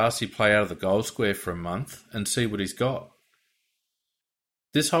see Darcy play out of the goal square for a month and see what he's got.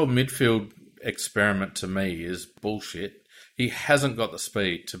 This whole midfield experiment to me is bullshit. He hasn't got the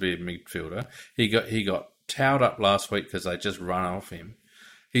speed to be a midfielder. He got towed up last week because they just run off him.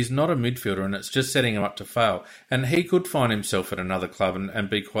 He's not a midfielder, and it's just setting him up to fail. And he could find himself at another club and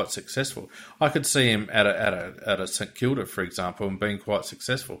be quite successful. I could see him at a St Kilda, for example, and being quite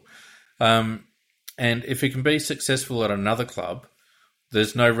successful. And if he can be successful at another club,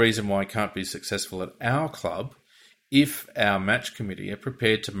 there's no reason why he can't be successful at our club if our match committee are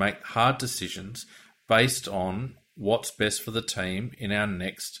prepared to make hard decisions based on what's best for the team in our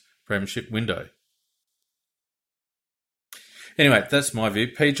next premiership window. Anyway, that's my view.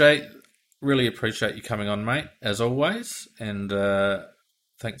 PJ, really appreciate you coming on, mate, as always, and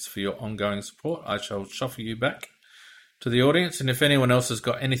thanks for your ongoing support. I shall shuffle you back to the audience, and if anyone else has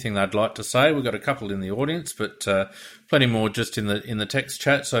got anything they'd like to say, we've got a couple in the audience, but plenty more just in the text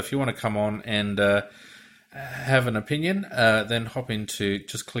chat. So if you want to come on and have an opinion, then hop into,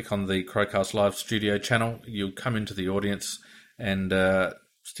 just click on the Crowcast Live Studio channel. You'll come into the audience and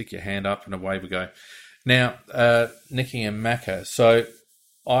stick your hand up, and away we go. Now, Nicky and Macca. So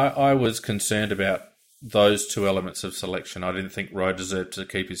I was concerned about those two elements of selection. I didn't think Rowe deserved to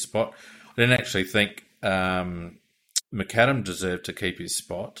keep his spot. I didn't actually think McAdam deserved to keep his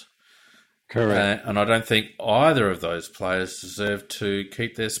spot. Correct. And I don't think either of those players deserved to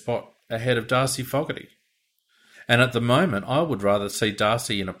keep their spot ahead of Darcy Fogarty. And at the moment, I would rather see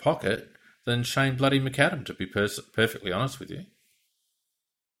Darcy in a pocket than Shane bloody McAdam, to be perfectly honest with you.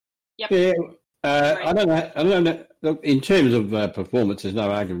 Yep. Yeah. I don't know. Look, in terms of performance, there's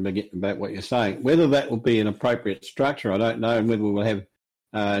no argument about what you're saying. Whether that will be an appropriate structure, I don't know, and whether we'll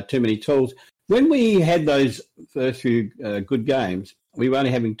have too many tools. When we had those first few good games, we were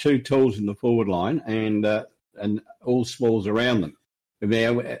only having 2 tools in the forward line and all smalls around them.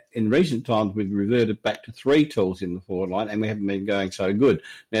 Now, in recent times, we've reverted back to 3 tools in the forward line, and we haven't been going so good.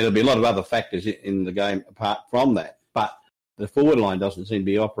 Now, there'll be a lot of other factors in the game apart from that, but the forward line doesn't seem to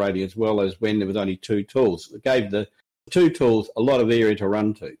be operating as well as when there was only 2 tools. It gave the 2 tools a lot of area to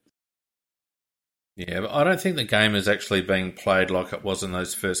run to. Yeah, but I don't think the game is actually being played like it was in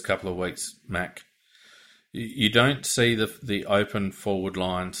those first couple of weeks, Mac. You don't see the open forward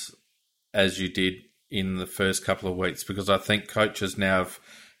lines as you did in the first couple of weeks, because I think coaches now have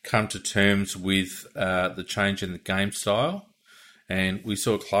come to terms with the change in the game style. And we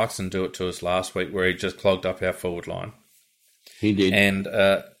saw Clarkson do it to us last week, where he just clogged up our forward line. He did. And,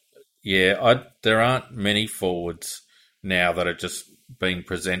 there aren't many forwards now that are just being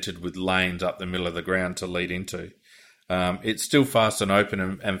presented with lanes up the middle of the ground to lead into. It's still fast and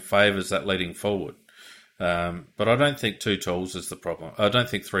open and favours that leading forward. But I don't think 2 tools is the problem. I don't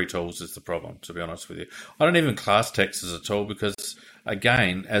think 3 tools is the problem, to be honest with you. I don't even class Tex as a tool because,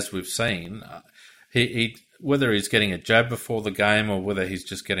 again, as we've seen, he whether he's getting a jab before the game or whether he's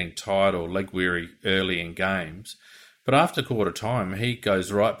just getting tired or leg weary early in games, but after quarter time, he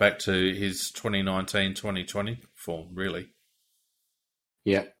goes right back to his 2019-2020 form, really.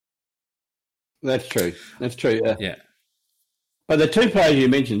 Yeah. That's true. Yeah. But the 2 players you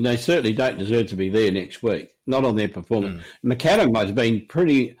mentioned, they certainly don't deserve to be there next week, not on their performance. McAdam has been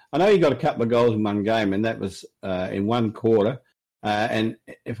pretty... I know he got a couple of goals in one game, and that was in one quarter. And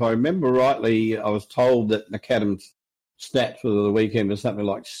if I remember rightly, I was told that McAdam's stats for the weekend was something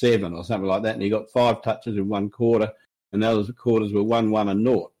like 7 or something like that, and he got 5 touches in one quarter, and the other quarters were 1-1 and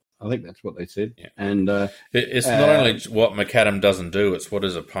 0. I think that's what they said. Yeah. And it's not only what McAdam doesn't do, it's what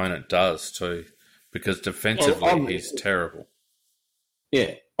his opponent does too, because defensively he's terrible.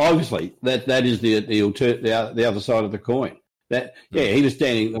 Yeah, obviously that is the other side of the coin. He was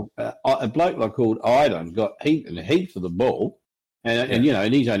standing. A bloke like called Idon got heaps of the ball, and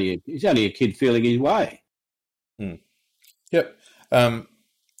he's only a kid feeling his way. Yep.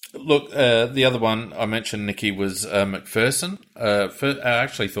 Look, the other one I mentioned, Nicky, was McPherson. I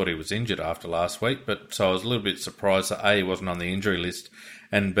actually thought he was injured after last week, but so I was a little bit surprised that A, he wasn't on the injury list,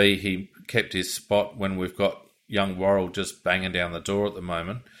 and B, he kept his spot when we've got young Worrell just banging down the door at the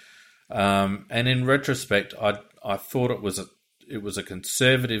moment. And in retrospect, I thought it it was a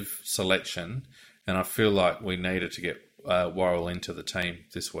conservative selection, and I feel like we needed to get Worrell into the team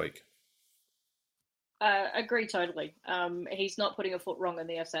this week. Agree totally. He's not putting a foot wrong in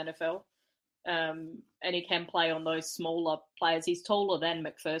the SNFL, and he can play on those smaller players. He's taller than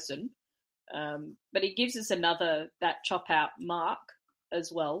McPherson, but he gives us that chop out mark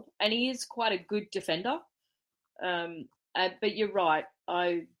as well, and he is quite a good defender. But you're right,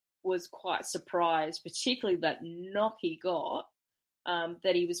 I was quite surprised, particularly that knock he got,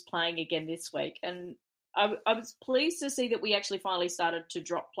 that he was playing again this week, and I was pleased to see that we actually finally started to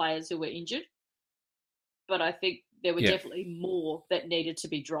drop players who were injured. But I think there were definitely more that needed to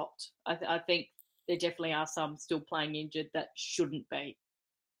be dropped. I think there definitely are some still playing injured that shouldn't be.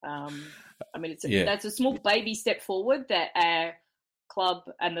 That's a small baby step forward that our club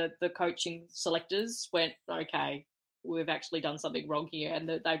and the coaching selectors went, okay, we've actually done something wrong here, and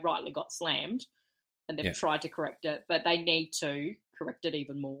they rightly got slammed, and they've tried to correct it, but they need to correct it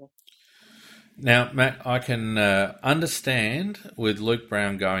even more. Now, Matt, I can understand with Luke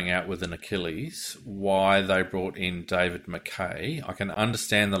Brown going out with an Achilles why they brought in David McKay. I can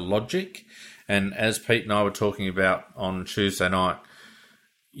understand the logic, and as Pete and I were talking about on Tuesday night,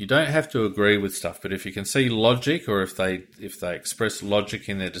 you don't have to agree with stuff, but if you can see logic, or if they express logic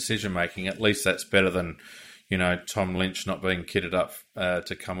in their decision making, at least that's better than, Tom Lynch not being kitted up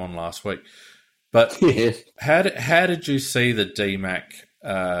to come on last week. But how did you see the DMAC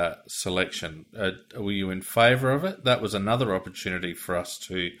selection? Were you in favour of it? That was another opportunity for us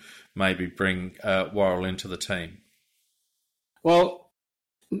to maybe bring Worrell into the team. Well,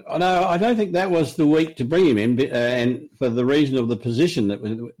 no, I don't think that was the week to bring him in, and for the reason of the position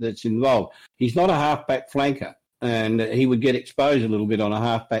that's involved. He's not a half-back flanker, and he would get exposed a little bit on a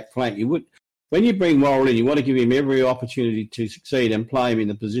half-back flank. When you bring Worrell in, you want to give him every opportunity to succeed and play him in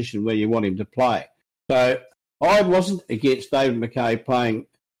the position where you want him to play. So I wasn't against David McKay playing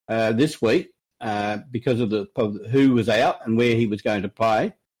this week because of who was out and where he was going to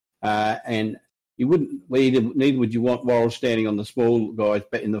play, and neither would you want Worrell standing on the small guys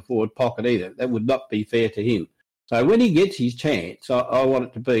in the forward pocket either. That would not be fair to him. So when he gets his chance, I want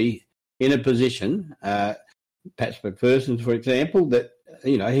it to be in a position, Pat McPherson, for example, that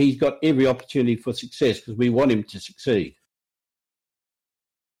he's got every opportunity for success because we want him to succeed.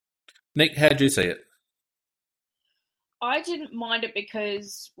 Nick, how did you see it? I didn't mind it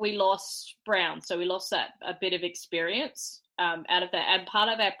because we lost Brown, so we lost a bit of experience out of that. And part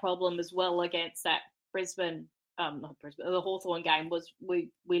of our problem as well against that the Hawthorn game was we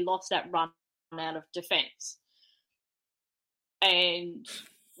lost that run out of defence. And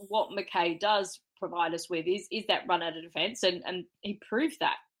what McKay does provide us with is that run out of defence, and he proved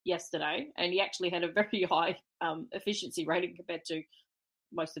that yesterday, and he actually had a very high efficiency rating compared to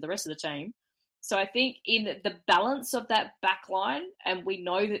most of the rest of the team. So I think in the balance of that back line, and we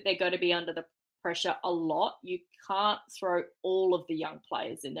know that they're going to be under the pressure a lot, you can't throw all of the young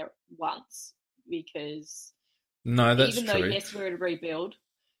players in there at once, because even though, yes, we're in a rebuild,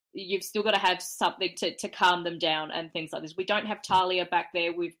 you've still got to have something to calm them down and things like this. We don't have Talia back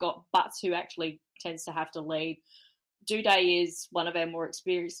there. We've got Butts, who actually tends to have to lead. Duday is one of our more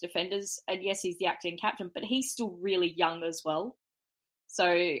experienced defenders, and yes, he's the acting captain, but he's still really young as well. So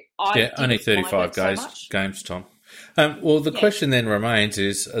only 35 games, Tom. The question then remains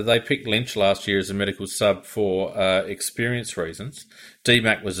is they picked Lynch last year as a medical sub for experience reasons.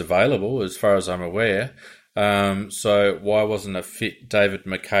 DMAC was available, as far as I'm aware. So why wasn't a fit David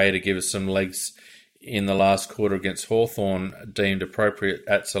McKay to give us some legs in the last quarter against Hawthorn deemed appropriate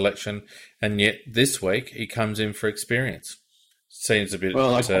at selection? And yet this week he comes in for experience. Seems a bit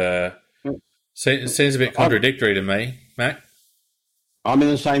contradictory to me, Matt. I'm in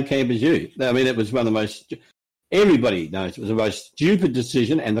the same camp as you. I mean, it was one of the most... Everybody knows it was the most stupid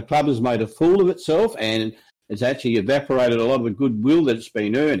decision, and the club has made a fool of itself, and it's actually evaporated a lot of the goodwill that it's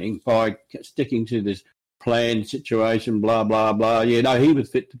been earning by sticking to this planned situation, blah, blah, blah. Yeah, no, he was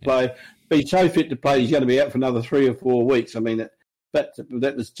fit to play. But he's so fit to play, he's going to be out for another 3 or 4 weeks. I mean,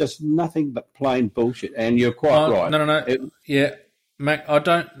 that was just nothing but plain bullshit, and you're quite right. No. Mac, I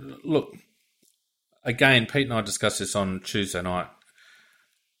don't... Look, again, Pete and I discussed this on Tuesday night.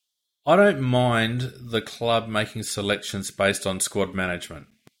 I don't mind the club making selections based on squad management,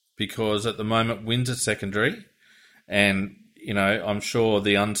 because at the moment wins are secondary, and I'm sure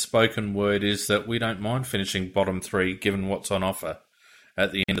the unspoken word is that we don't mind finishing bottom 3 given what's on offer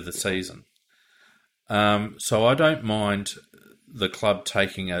at the end of the season. So I don't mind the club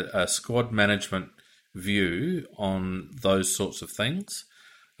taking a squad management view on those sorts of things.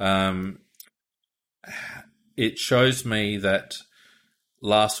 It shows me that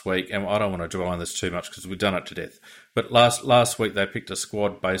last week, and I don't want to dwell on this too much because we've done it to death, but last week they picked a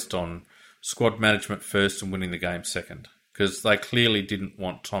squad based on squad management first and winning the game second, because they clearly didn't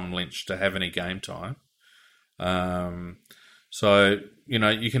want Tom Lynch to have any game time. So,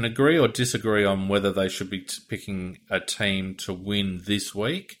 you can agree or disagree on whether they should be picking a team to win this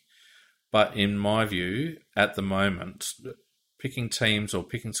week. But in my view, at the moment, picking teams or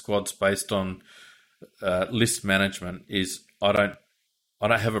picking squads based on list management I don't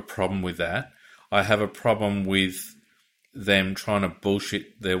have a problem with that. I have a problem with them trying to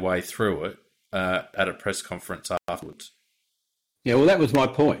bullshit their way through it at a press conference afterwards. Yeah, well, that was my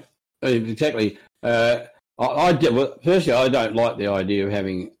point. Exactly. Firstly, I don't like the idea of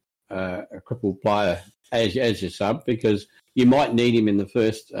having a crippled player as your sub, because you might need him in the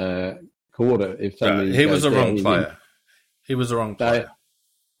first quarter if somebody. He was the wrong player. He was the wrong player.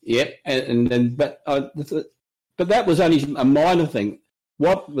 Yep, but that was only a minor thing.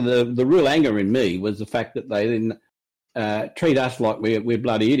 What the real anger in me was the fact that they didn't treat us like we're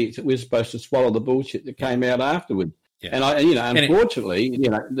bloody idiots. That we're supposed to swallow the bullshit that came out afterward. Yeah. And unfortunately,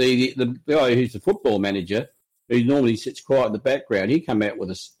 the guy who's the football manager, who normally sits quiet in the background, he came out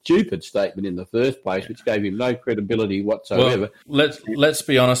with a stupid statement in the first place, which gave him no credibility whatsoever. Well, let's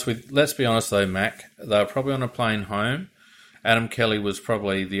be honest though, Mac. They were probably on a plane home. Adam Kelly was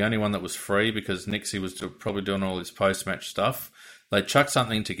probably the only one that was free because Nixie was probably doing all his post-match stuff. They chucked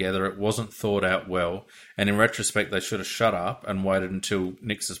something together. It wasn't thought out well. And in retrospect, they should have shut up and waited until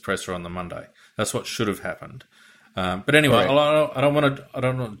Nix's presser on the Monday. That's what should have happened. But anyway, I don't want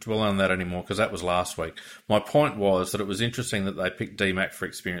to dwell on that anymore because that was last week. My point was that it was interesting that they picked D-Mac for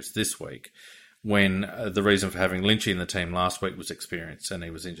experience this week when the reason for having Lynchy in the team last week was experience and he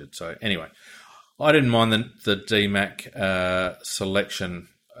was injured. So anyway, I didn't mind the D-Mac selection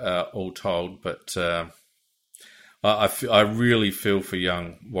all told, but I really feel for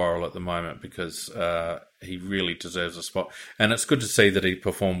young Worrell at the moment because he really deserves a spot. And it's good to see that he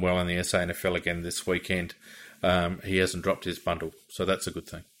performed well in the SANFL again this weekend. He hasn't dropped his bundle, so that's a good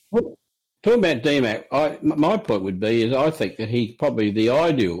thing. Well, talking about DMAC, my point would be is I think that he's probably the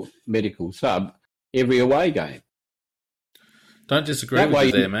ideal medical sub every away game. Don't disagree with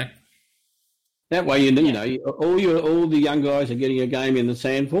you there, Mac. That way, all the young guys are getting a game in the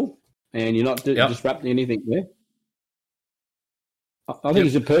SANFL, and you're not disrupting anything there. I think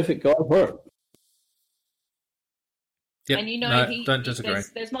he's a perfect guy for it. Yep. And don't disagree.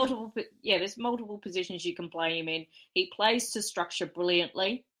 There's multiple positions you can play him in. He plays to structure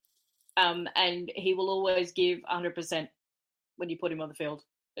brilliantly, and he will always give 100% when you put him on the field.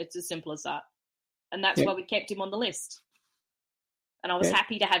 It's as simple as that, and that's why we kept him on the list. And I was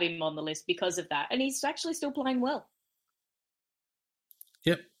happy to have him on the list because of that, and he's actually still playing well.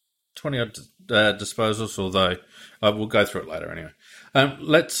 Yep. 20-odd disposals, although we'll go through it later anyway.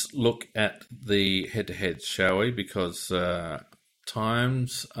 Let's look at the head-to-heads, shall we? Because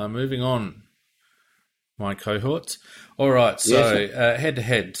times are moving on, my cohorts. All right, so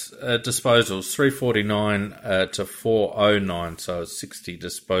head-to-heads, disposals, 349 to 409, so a 60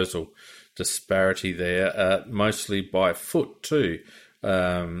 disposal disparity there, mostly by foot too. They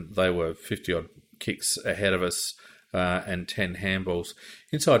were 50-odd kicks ahead of us. And 10 handballs.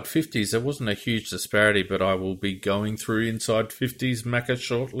 Inside 50s, there wasn't a huge disparity, but I will be going through inside 50s Macca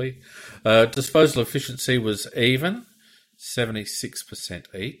shortly. Disposal efficiency was even,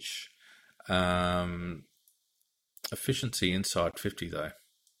 76% each. Efficiency inside 50, though.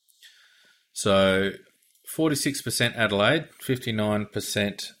 So 46% Adelaide,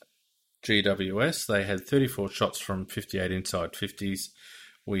 59% GWS. They had 34 shots from 58 inside 50s.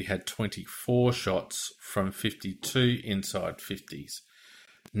 We had 24 shots from 52 inside 50s.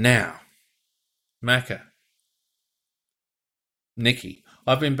 Now, Macca, Nikki,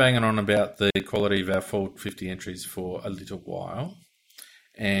 I've been banging on about the quality of our forward 50 entries for a little while,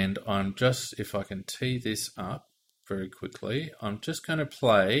 and I'm just, if I can tee this up very quickly, I'm just going to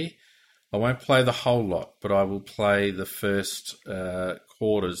play, I won't play the whole lot, but I will play the first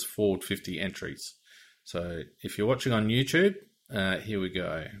quarter's forward 50 entries. So if you're watching on YouTube, here we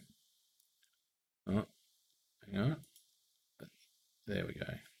go. Oh, hang on. There we go.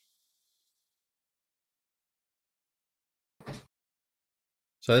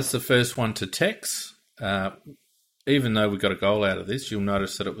 So that's the first one to Tex. Even though we got a goal out of this, you'll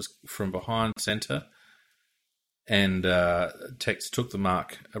notice that it was from behind centre, and Tex took the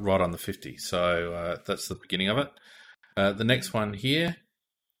mark right on the 50. So that's the beginning of it. The next one here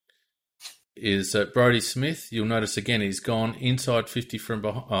is Brodie Smith. You'll notice again he's gone inside 50 from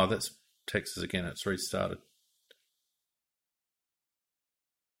behind. Oh, that's Texas again. It's restarted.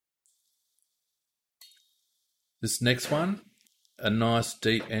 This next one, a nice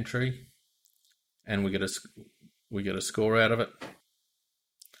deep entry, and we get a score out of it.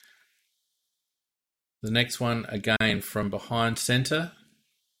 The next one, again, from behind centre,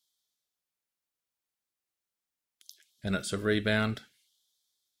 and it's a rebound.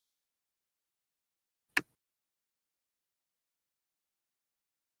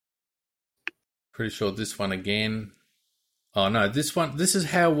 Pretty sure this one again. Oh no, this is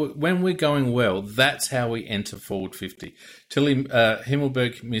how when we're going well, that's how we enter forward 50.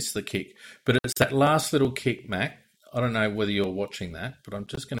 Himmelberg missed the kick, but it's that last little kick, Mac. I don't know whether you're watching that, but I'm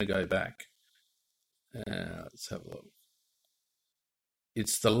just going to go back. Let's have a look.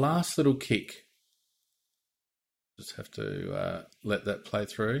 It's the last little kick. Just have to let that play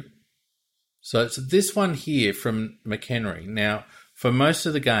through. So it's this one here from McHenry. Now, for most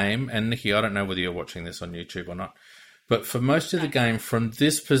of the game, and Nikki, I don't know whether you're watching this on YouTube or not, but for most of the game, from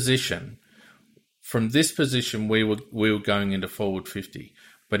this position, we were going into forward 50.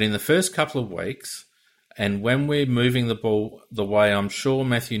 But in the first couple of weeks, and when we're moving the ball the way I'm sure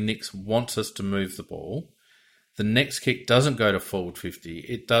Matthew Nicks wants us to move the ball, the next kick doesn't go to forward 50.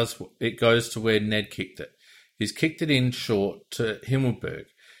 It goes to where Ned kicked it. He's kicked it in short to Himmelberg,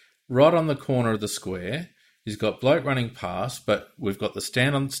 right on the corner of the square. He's got bloke running past, but we've got the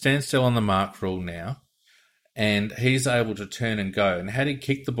stand still on the mark rule now, and he's able to turn and go. And had he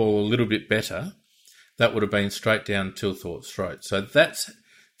kicked the ball a little bit better, that would have been straight down Tilthorpe's throat. So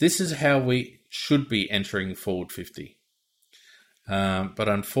this is how we should be entering forward 50. But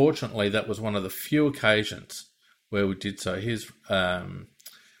unfortunately, that was one of the few occasions where we did so. Here's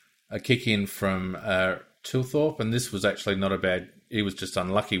a kick in from Tilthorpe, and this was actually not a bad. He was just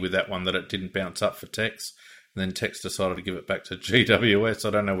unlucky with that one that it didn't bounce up for Tex. And then Tex decided to give it back to GWS. I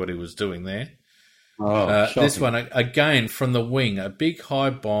don't know what he was doing there. This one, again, from the wing, a big high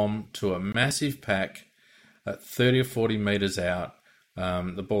bomb to a massive pack at 30 or 40 metres out.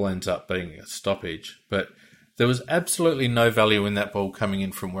 The ball ends up being a stoppage. But there was absolutely no value in that ball coming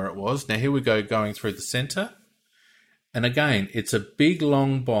in from where it was. Now, here we go going through the centre. And again, it's a big,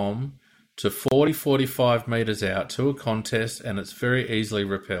 long bomb to 40, 45 metres out to a contest, and it's very easily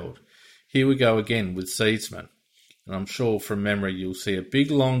repelled. Here we go again with Seedsman. And I'm sure from memory you'll see a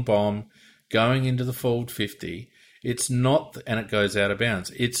big, long bomb going into the forward 50. It's not, and it goes out of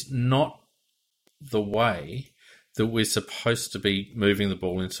bounds. It's not the way that we're supposed to be moving the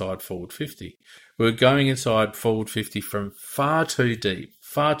ball inside forward 50. We're going inside forward 50 from far too deep,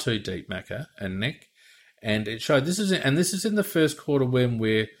 Macca and Nick. And it showed, this is in the first quarter when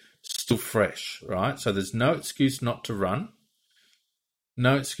we're still fresh, right? So there's no excuse not to run.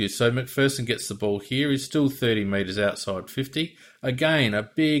 No excuse. So McPherson gets the ball here. He's still 30 metres outside 50. Again, a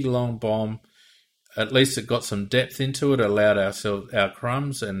big, long bomb. At least it got some depth into it, allowed our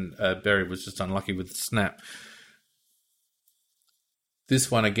crumbs, and Berry was just unlucky with the snap.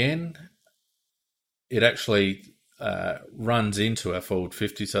 This one again, it actually runs into our forward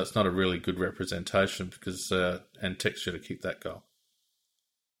 50, so it's not a really good representation because and Tex should have kicked that goal.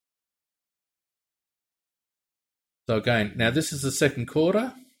 So again, now this is the second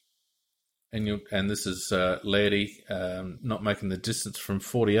quarter, and this is Lairdy not making the distance from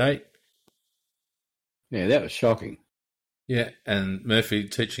 48. Yeah, that was shocking. Yeah, and Murphy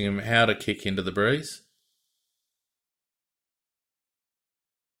teaching him how to kick into the breeze.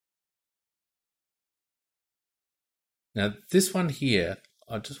 Now this one here,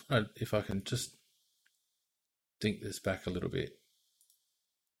 I just want to, if I can just think this back a little bit.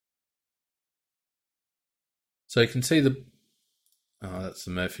 So you can see that's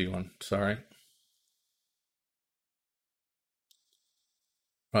the Murphy one, sorry.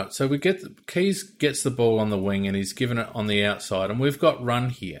 Right, so Keys gets the ball on the wing and he's given it on the outside, and we've got run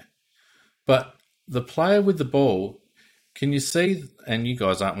here. But the player with the ball, can you see, and you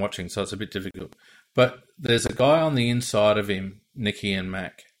guys aren't watching, so it's a bit difficult, but there's a guy on the inside of him, Nicky and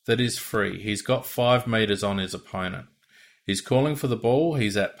Mac, that is free. He's got 5 metres on his opponent. He's calling for the ball,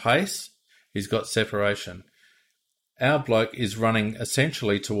 he's at pace, he's got separation. Our bloke is running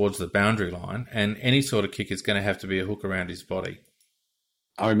essentially towards the boundary line, and any sort of kick is going to have to be a hook around his body.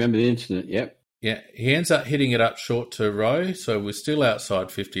 I remember the incident, yep. Yeah, he ends up hitting it up short to Rowe, so we're still outside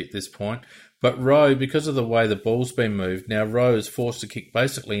 50 at this point. But Rowe, because of the way the ball's been moved, now Rowe is forced to kick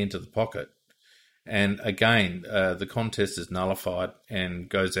basically into the pocket. And again, the contest is nullified and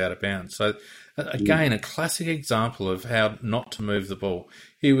goes out of bounds. So again, a classic example of how not to move the ball.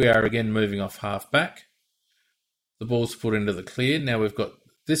 Here we are again moving off half back. The ball's put into the clear. Now we've got,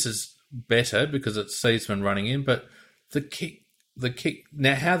 this is better because it's Seedsman running in, but the kick,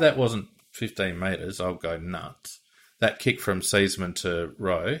 now how that wasn't 15 metres, I'll go nuts. That kick from Seedsman to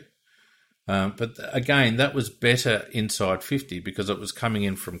Rowe, But again, that was better inside 50 because it was coming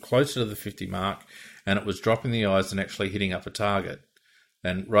in from closer to the 50 mark and it was dropping the eyes and actually hitting up a target.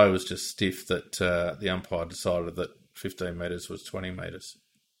 And Rowe was just stiff that the umpire decided that 15 metres was 20 metres.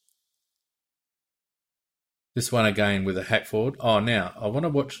 This one again with a hack forward. Oh, now I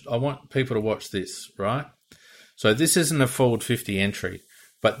want people to watch this, right? So this isn't a forward 50 entry,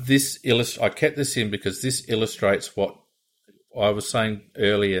 but I kept this in because this illustrates what I was saying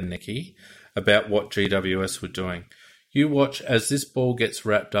earlier, Nikki, about what GWS were doing. You watch as this ball gets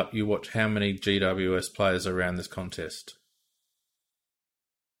wrapped up, you watch how many GWS players are around this contest.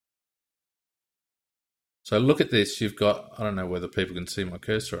 So look at this. You've got, I don't know whether people can see my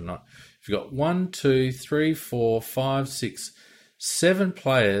cursor or not. You've got 1, 2, 3, 4, 5, 6, 7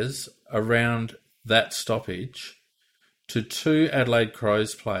 players around that stoppage to 2 Adelaide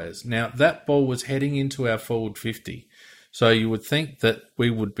Crows players. Now, that ball was heading into our forward 50. So you would think that we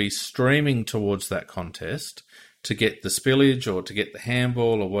would be streaming towards that contest to get the spillage or to get the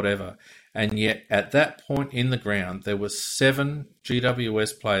handball or whatever. And yet at that point in the ground, there were 7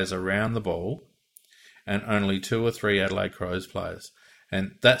 GWS players around the ball and only 2 or 3 Adelaide Crows players.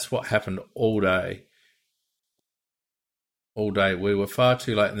 And that's what happened all day. All day. We were far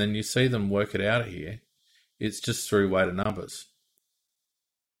too late. And then you see them work it out here. It's just through weighted numbers.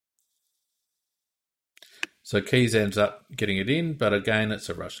 So Keys ends up getting it in, but again, it's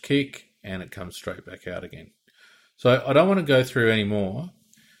a rush kick and it comes straight back out again. So I don't want to go through any more,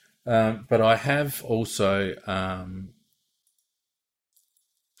 but I have also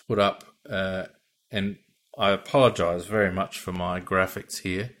put up, and I apologise very much for my graphics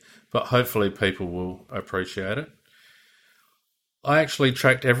here, but hopefully people will appreciate it. I actually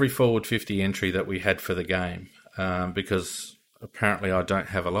tracked every forward 50 entry that we had for the game because apparently I don't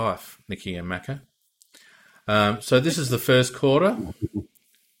have a life, Nikki and Macca. So this is the first quarter,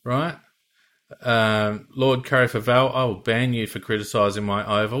 right? Lord Carrifavel, I will ban you for criticising my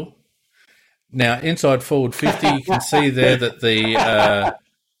oval. Now, inside forward 50, you can see there that the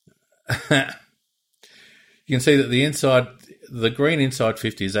green inside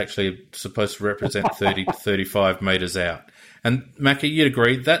 50 is actually supposed to represent 30 to 35 metres out. And Macca, you'd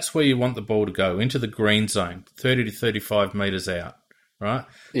agree, that's where you want the ball to go, into the green zone, 30 to 35 metres out. Right?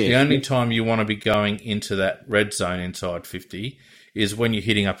 Yeah. The only time you want to be going into that red zone inside 50 is when you're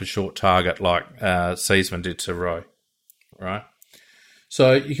hitting up a short target like Seisman did to Rowe. Right?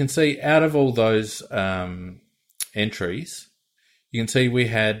 So you can see out of all those entries, you can see we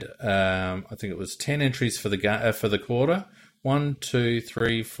had, I think it was 10 entries for the quarter. 1, 2,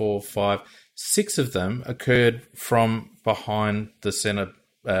 3, 4, 5, 6 of them occurred from behind the centre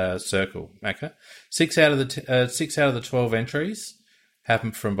circle, Macca. 6 out of the 12 entries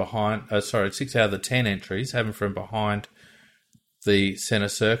happened from behind. 6 out of the 10 entries happened from behind the centre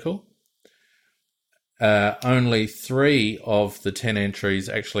circle. Only 3 of the 10 entries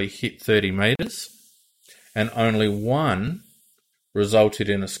actually hit 30 metres, and only 1 resulted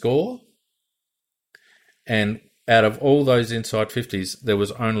in a score. And out of all those inside 50s, there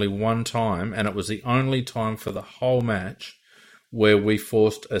was only 1 time, and it was the only time for the whole match where we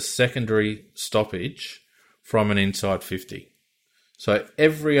forced a secondary stoppage from an inside 50. So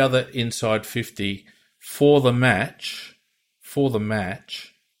every other inside 50 for the match,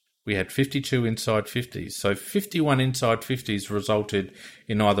 we had 52 inside 50s. So 51 inside 50s resulted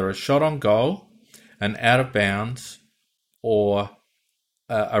in either a shot on goal, an out of bounds, or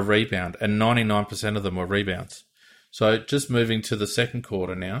a rebound. And 99% of them were rebounds. So just moving to the second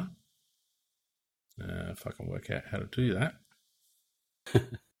quarter now. If I can work out how to do that.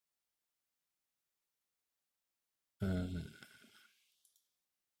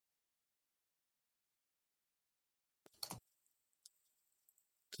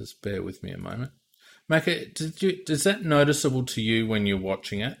 Just bear with me a moment. Macca, is that noticeable to you when you're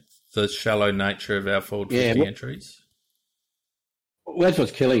watching it, the shallow nature of our forward 50 entries? Well, that's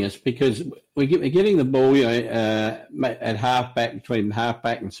what's killing us because we're getting the ball, at half-back, between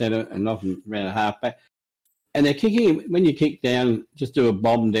half-back and centre and often around a half-back. And they're kicking, when you kick down, just do a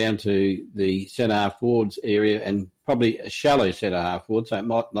bomb down to the centre-half forwards area and probably a shallow centre-half forward, so it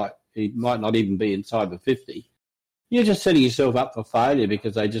might not even be inside the 50. You're just setting yourself up for failure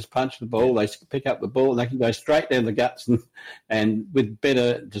because they just punch the ball, they pick up the ball, and they can go straight down the guts and with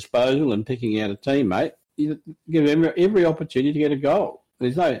better disposal and picking out a teammate, you give every opportunity to get a goal.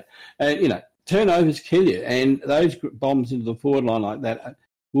 There's no, turnovers kill you, and those bombs into the forward line like that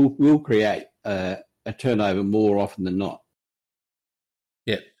will create a turnover more often than not.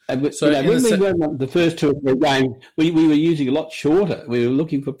 Yeah. So when we went the first 2 or 3 games, we were using a lot shorter. We were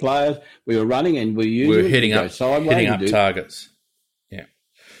looking for players. We were running and we were hitting up targets. Yeah.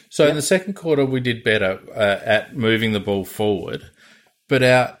 So in the second quarter, we did better at moving the ball forward, but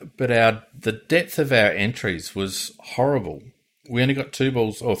the depth of our entries was horrible. We only got 2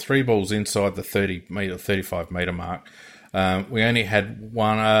 balls or 3 balls inside the 35 metre mark. We only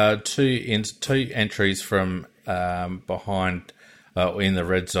had two entries from behind in the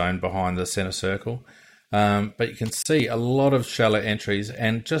red zone behind the centre circle. But you can see a lot of shallow entries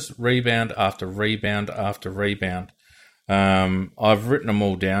and just rebound after rebound after rebound. I've written them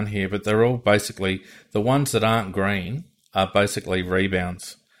all down here, but they're all basically, the ones that aren't green are basically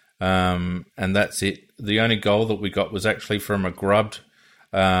rebounds. And that's it. The only goal that we got was actually from a grubbed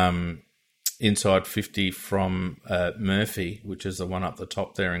inside 50 from Murphy, which is the one up the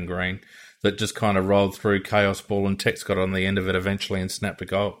top there in green, that just kind of rolled through chaos ball and Tex got on the end of it eventually and snapped a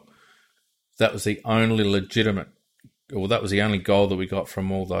goal. That was the only that was the only goal that we got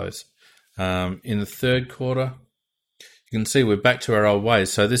from all those. In the third quarter, you can see we're back to our old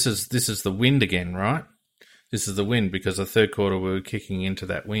ways. So this is the wind again, right? This is the wind because the third quarter we were kicking into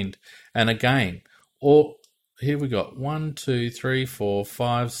that wind. And again, here we got 1, 2, 3, 4,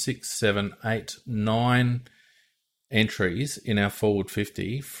 5, 6, 7, 8, 9 entries in our forward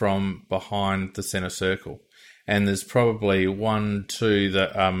 50 from behind the centre circle. And there's probably 1, 2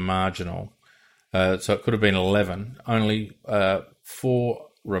 that are marginal. So it could have been 11. Only 4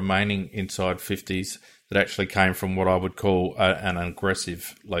 remaining inside 50s that actually came from what I would call an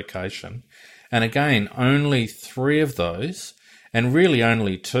aggressive location. And again, only 3 of those, and really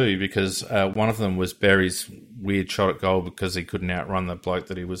only 2 because one of them was Berry's weird shot at goal because he couldn't outrun the bloke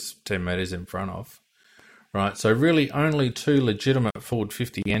that he was 10 metres in front of. Right, so really only 2 legitimate forward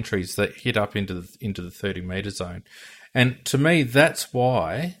 50 entries that hit up into the 30 metre zone. And to me, that's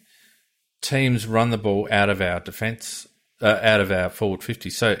why teams run the ball out of our defence, out of our forward 50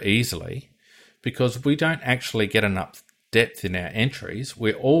 so easily, because we don't actually get enough depth in our entries.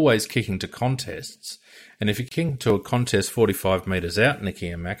 We're always kicking to contests. And if you're kicking to a contest 45 metres out, Nicky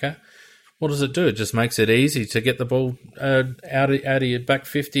and Macca, what does it do? It just makes it easy to get the ball out of your back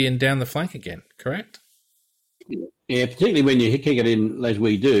 50 and down the flank again, correct? Yeah, particularly when you kick it in, as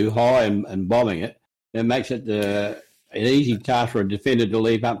we do, high and bombing it, it makes it an easy task for a defender to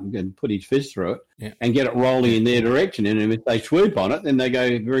leap up and put his fist through it and get it rolling in their direction. And if they swoop on it, then they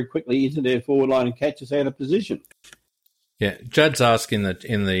go very quickly into their forward line and catch us out of position. Yeah, Jad's asking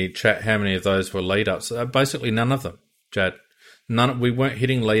in the chat how many of those were lead-ups. Basically none of them, Jad. We weren't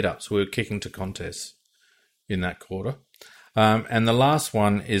hitting lead-ups. We were kicking to contests in that quarter. And the last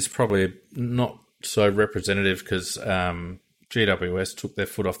one is probably not so representative because GWS took their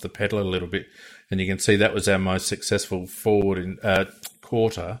foot off the pedal a little bit, and you can see that was our most successful forward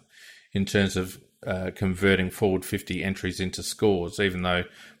quarter in terms of converting forward 50 entries into scores, even though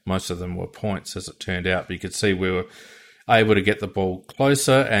most of them were points, as it turned out. But you could see we were able to get the ball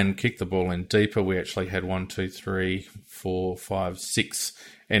closer and kick the ball in deeper. We actually had 1, 2, 3, 4, 5, 6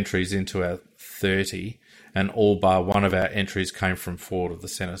 entries into our 30, and all bar one of our entries came from forward of the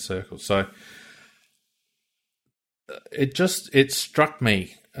centre circle. So it struck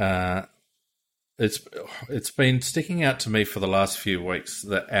me. It's been sticking out to me for the last few weeks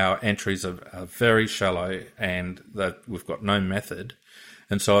that our entries are very shallow and that we've got no method.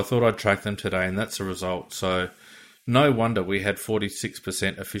 And so I thought I'd track them today, and that's the result. So no wonder we had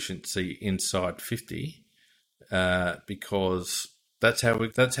 46% efficiency inside 50 because that's how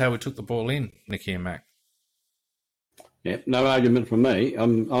we took the ball in, Nicky and Mac. Yeah, no argument from me.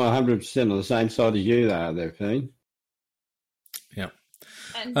 I'm 100% on the same side as you there, Fiend.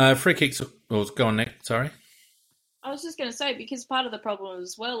 Yeah. Free kicks. Oh, go on, Nick. Sorry. I was just going to say, because part of the problem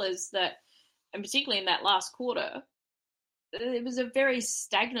as well is that, and particularly in that last quarter, it was a very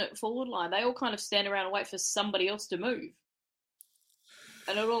stagnant forward line. They all kind of stand around and wait for somebody else to move.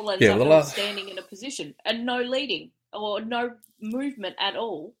 And it all ends up standing in a position and no leading or no movement at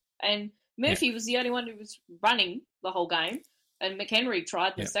all. And Murphy was the only one who was running the whole game, and McHenry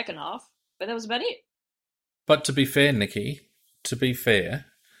tried in the second half, but that was about it. But to be fair, Nicky,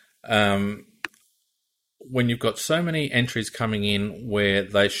 when you've got so many entries coming in where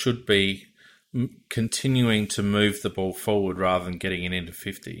they should be continuing to move the ball forward rather than getting it into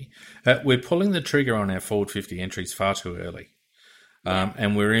 50, we're pulling the trigger on our forward 50 entries far too early.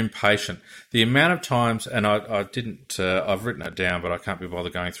 And we're impatient. The amount of times, and I've written it down, but I can't be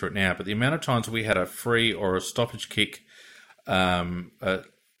bothered going through it now, but the amount of times we had a free or a stoppage kick from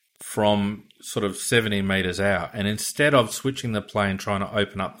sort of 70 metres out, and instead of switching the play and trying to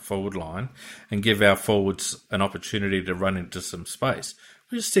open up the forward line and give our forwards an opportunity to run into some space,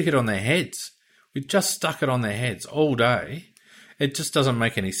 we just stick it on their heads. We just stuck it on their heads all day. It just doesn't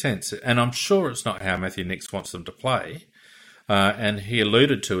make any sense. And I'm sure it's not how Matthew Nicks wants them to play. and he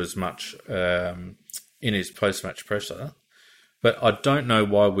alluded to as much in his post-match presser. But I don't know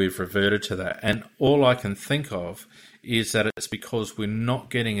why we've reverted to that. And all I can think of is that it's because we're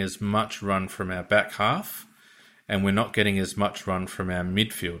not getting as much run from our back half, and we're not getting as much run from our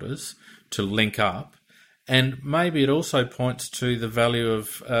midfielders to link up. And maybe it also points to the value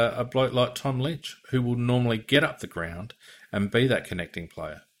of a bloke like Tom Lynch, who will normally get up the ground and be that connecting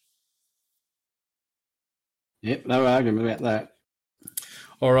player. Yep, no argument about that.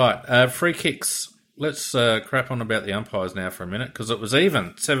 All right, free kicks. Let's crap on about the umpires now for a minute, because it was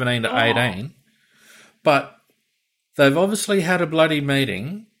even 17-18. But they've obviously had a bloody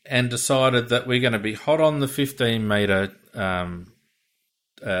meeting and decided that we're going to be hot on the 15-metre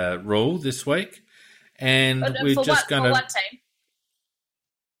rule this week. And we're just going to...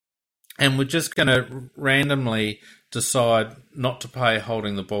 And we're just going to randomly decide not to pay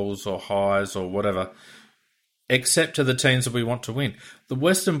holding the balls or highs or whatever, except to the teams that we want to win. The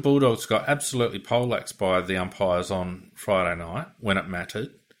Western Bulldogs got absolutely poleaxed by the umpires on Friday night when it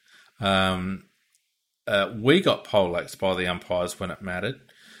mattered. We got poleaxed by the umpires when it mattered.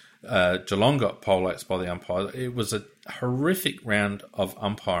 Geelong got poleaxed by the umpires. It was a horrific round of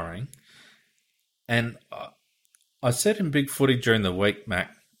umpiring. And I said in Big Footy during the week,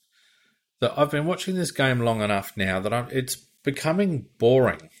 Mac, that I've been watching this game long enough now that it's becoming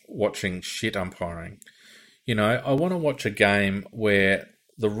boring watching shit umpiring. You know, I want to watch a game where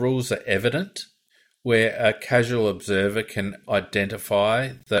the rules are evident, where a casual observer can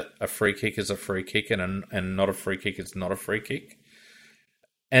identify that a free kick is a free kick and not a free kick is not a free kick.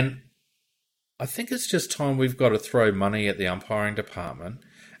 And I think it's just time we've got to throw money at the umpiring department,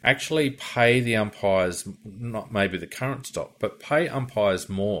 actually pay the umpires, not maybe the current stock, but pay umpires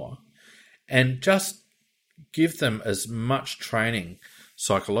more and just give them as much training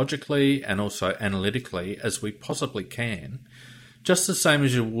psychologically and also analytically as we possibly can, just the same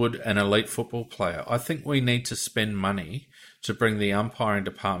as you would an elite football player. I think we need to spend money to bring the umpiring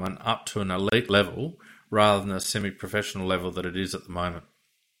department up to an elite level rather than a semi-professional level that it is at the moment.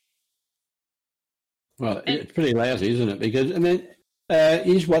 Well, it's pretty lousy, isn't it? Because, I mean,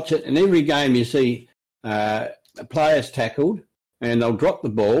 you just watch it, and every game you see players tackled, and they'll drop the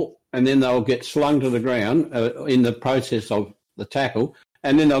ball, and then they'll get slung to the ground in the process of the tackle,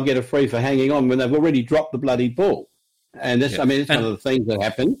 and then they'll get a free for hanging on when they've already dropped the bloody ball. And that's, I mean, it's one of the things that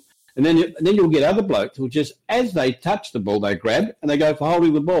happen. And then you'll get other blokes who just, as they touch the ball, they grab and they go for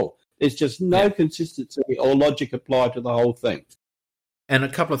holding the ball. There's just no consistency or logic applied to the whole thing. And a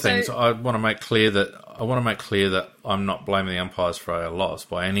couple of things I want to make clear that I'm not blaming the umpires for our loss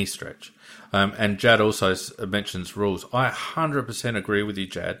by any stretch. And Jad also mentions rules. I 100% agree with you,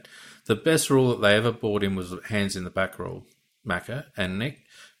 Jad. The best rule that they ever brought in was hands in the back rule, Macca and Nick,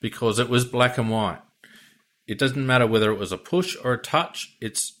 because it was black and white. It doesn't matter whether it was a push or a touch,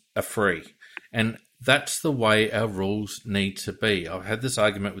 it's a free. And that's the way our rules need to be. I've had this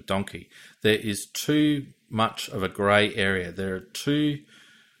argument with Donkey. There is too much of a grey area. The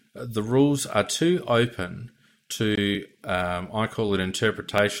rules are too open to, I call it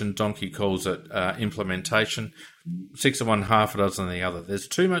interpretation, Donkey calls it implementation, 6 of one, half a dozen of the other. There's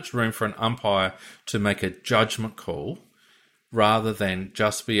too much room for an umpire to make a judgment call rather than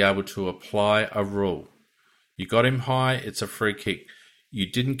just be able to apply a rule. You got him high, it's a free kick. You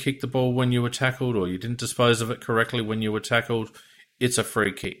didn't kick the ball when you were tackled, or you didn't dispose of it correctly when you were tackled, it's a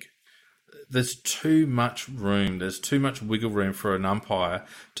free kick. There's too much room, there's too much wiggle room for an umpire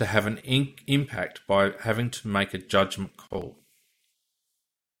to have an impact by having to make a judgment call.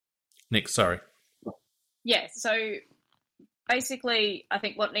 Nick, sorry. Yeah, so basically I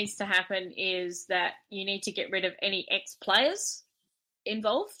think what needs to happen is that you need to get rid of any ex-players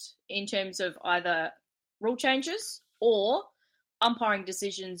involved in terms of either rule changes or umpiring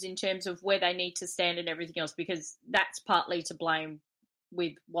decisions in terms of where they need to stand and everything else, because that's partly to blame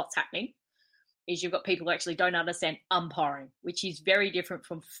with what's happening, is you've got people who actually don't understand umpiring, which is very different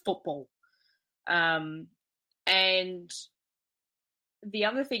from football. And the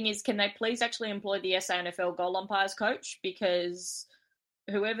other thing is, can they please actually employ the SANFL goal umpires coach? Because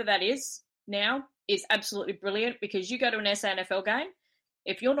whoever that is now is absolutely brilliant, because you go to an SANFL game,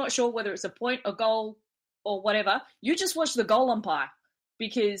 if you're not sure whether it's a point, a goal, or whatever, you just watch the goal umpire,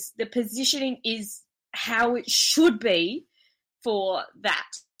 because the positioning is how it should be for that.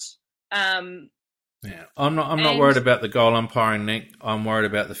 Yeah, I'm not worried about the goal umpiring, Nick. I'm worried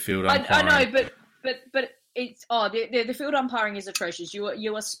about the field umpiring. I know, but it's the field umpiring is atrocious.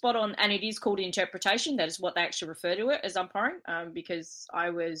 You are spot on, and it is called interpretation. That is what they actually refer to it as umpiring. Because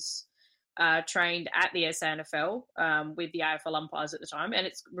I was trained at the SANFL with the AFL umpires at the time, and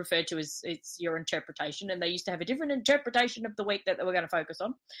it's referred to as it's your interpretation. And they used to have a different interpretation of the week that they were going to focus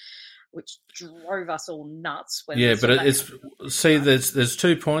on, which drove us all nuts. When there's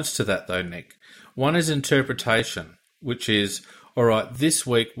 2 points to that though, Nick. One is interpretation, which is, all right, this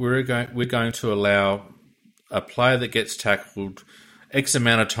week we're going to allow a player that gets tackled X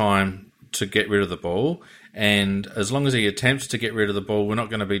amount of time to get rid of the ball, and as long as he attempts to get rid of the ball, we're not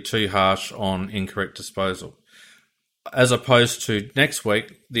going to be too harsh on incorrect disposal. As opposed to next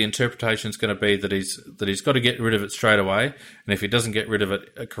week, the interpretation is going to be that he's got to get rid of it straight away, and if he doesn't get rid of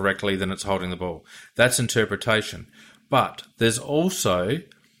it correctly, then it's holding the ball. That's interpretation. But there's also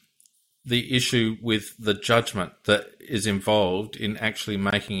the issue with the judgment that is involved in actually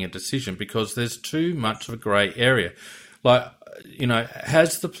making a decision, because there's too much of a grey area. Like,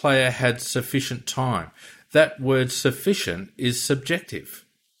 has the player had sufficient time? That word sufficient is subjective.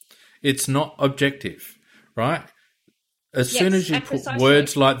 It's not objective, right? As soon as you put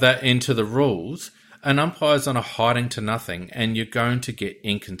words like that into the rules, an umpire's on a hiding to nothing, and you're going to get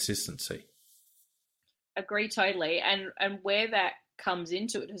inconsistency. Agree totally. And where that comes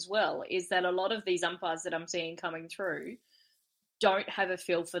into it as well is that a lot of these umpires that I'm seeing coming through don't have a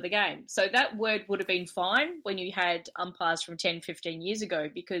feel for the game. So that word would have been fine when you had umpires from 10, 15 years ago,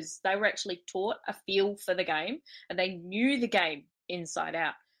 because they were actually taught a feel for the game and they knew the game inside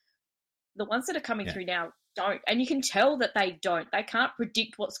out. The ones that are coming through now don't. And you can tell that they don't. They can't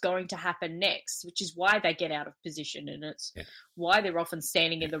predict what's going to happen next, which is why they get out of position. And it's why they're often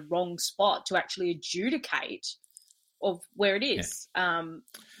standing in the wrong spot to actually adjudicate of where it is. And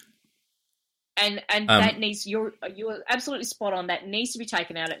that needs, you're absolutely spot on. That needs to be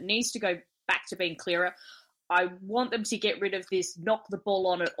taken out. It needs to go back to being clearer. I want them to get rid of this knock the ball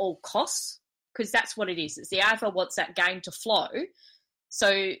on at all costs, because that's what it is. It's the AFL wants that game to flow.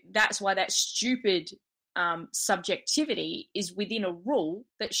 So that's why that stupid subjectivity is within a rule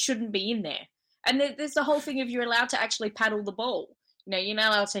that shouldn't be in there. And there's the whole thing of you're allowed to actually paddle the ball. You're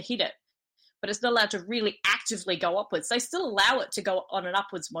not allowed to hit it, but it's not allowed to really actively go upwards. They still allow it to go on an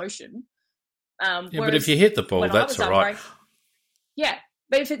upwards motion. But if you hit the ball, that's all right.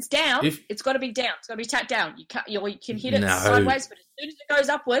 But if it's down, it's got to be down. It's got to be tapped down. You can hit it sideways, but as soon as it goes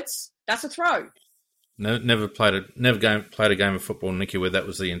upwards, that's a throw. No, never played a game of football, Nicky, where that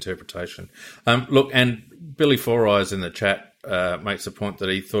was the interpretation. Look, and Billy Four Eyes in the chat makes a point that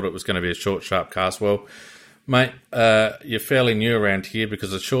he thought it was going to be a short, sharp cast. Well, mate, you're fairly new around here,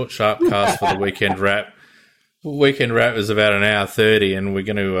 because a short, sharp cast for the weekend wrap. Weekend wrap is about an hour 30, and we're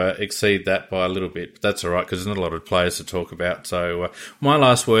going to exceed that by a little bit. But that's all right, because there's not a lot of players to talk about. So my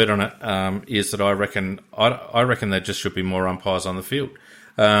last word on it is that I reckon there just should be more umpires on the field.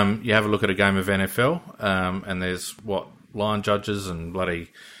 You have a look at a game of NFL, and there's line judges and bloody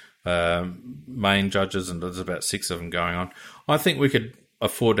main judges, and there's about 6 of them going on. I think we could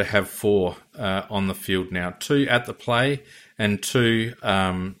afford to have 4 on the field now, 2 at the play and 2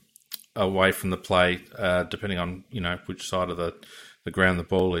 away from the play, depending on which side of the ground the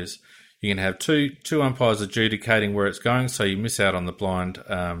ball is. You can have two umpires adjudicating where it's going, so you miss out on the blind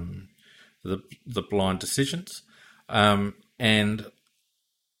the blind decisions, and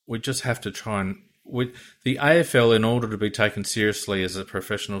we just have to try and the AFL, in order to be taken seriously as a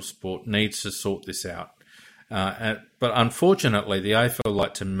professional sport, needs to sort this out. But unfortunately, the AFL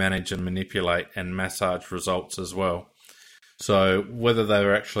like to manage and manipulate and massage results as well. So whether they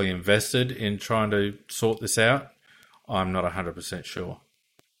were actually invested in trying to sort this out, I'm not 100% sure.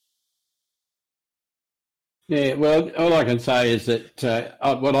 Yeah, well, all I can say is that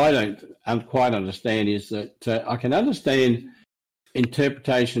what I don't quite understand is that I can understand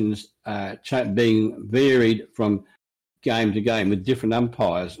interpretations being varied from game to game, with different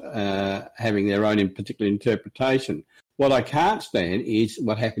umpires having their own particular interpretation. What I can't stand is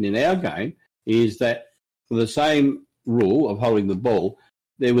what happened in our game, is that for the same rule of holding the ball,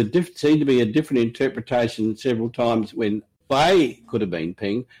 there would seem to be a different interpretation several times when they could have been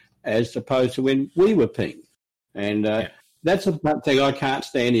pinged as opposed to when we were pinged. And that's the thing I can't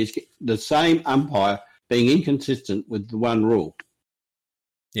stand, is the same umpire being inconsistent with the one rule.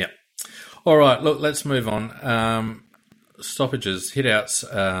 Yeah. All right, look, let's move on. Stoppages, hit-outs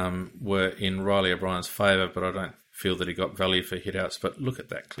were in Riley O'Brien's favour, but I don't feel that he got value for hit-outs. But look at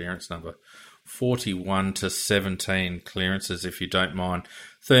that clearance number. 41 to 17 clearances, if you don't mind.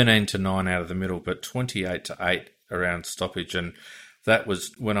 13 to 9 out of the middle, but 28 to 8 around stoppage. And that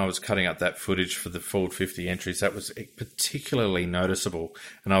was, when I was cutting up that footage for the Forward 50 entries, that was particularly noticeable.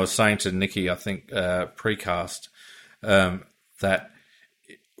 And I was saying to Nicky, I think precast, that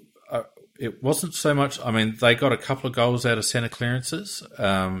it wasn't so much, I mean, they got a couple of goals out of centre clearances,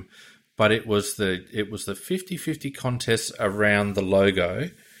 but but it was the 50-50 contests around the logo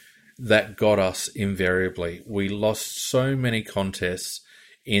that got us invariably. We lost so many contests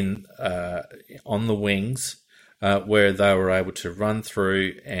in on the wings where they were able to run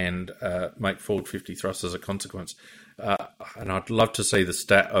through and make forward 50 thrusts as a consequence. And I'd love to see the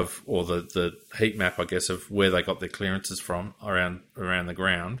stat of, or the heat map, I guess, of where they got their clearances from around the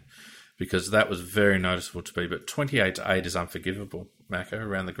ground, because that was very noticeable to me. But 28-8 is unforgivable, Mako,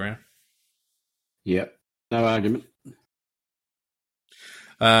 around the ground. Yep, no argument.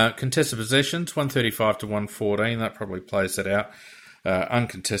 Contested possessions, 135 to 114. That probably plays that out.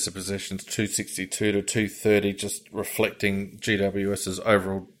 Uncontested possessions, 262 to 230, just reflecting GWS's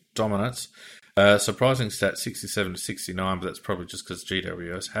overall dominance. Surprising stat, 67 to 69, but that's probably just because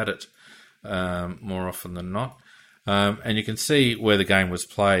GWS had it more often than not. And you can see where the game was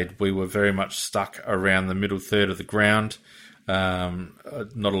played. We were very much stuck around the middle third of the ground.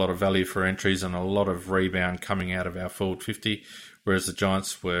 Not a lot of value for entries and a lot of rebound coming out of our forward 50, whereas the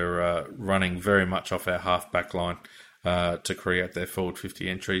Giants were running very much off our half-back line to create their forward 50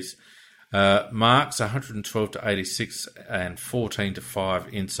 entries. Marks 112 to 86 and 14 to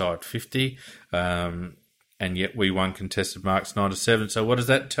 5 inside 50, and yet we won contested marks 9 to 7. So what does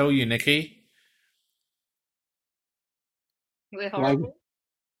that tell you, Nikki? We're horrible.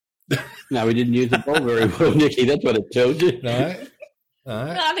 No, we didn't use the ball very well, Nikki. That's what it tells you. No,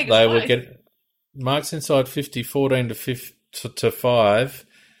 I think they it's were both. getting marks inside 50, 14 to 5.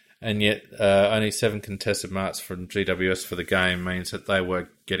 And yet only 7 contested marks from GWS for the game means that they were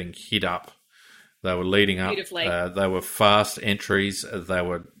getting hit up. They were leading up. Beautifully. They were fast entries. They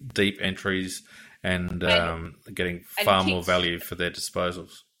were deep entries and getting far more kicks. value for their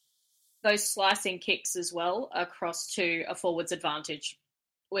disposals. Those slicing kicks as well across to a forward's advantage,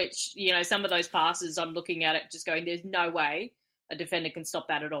 which, you know, some of those passes I'm looking at it just going, there's no way a defender can stop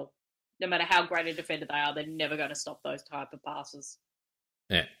that at all. No matter how great a defender they are, they're never going to stop those type of passes.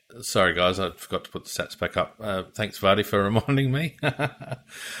 Yeah, sorry guys, I forgot to put the stats back up. Thanks, Vardy, for reminding me.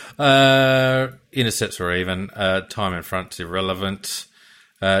 Intercepts were even. Time in front is irrelevant.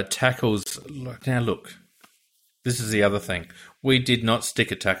 Tackles. Now look, this is the other thing. We did not stick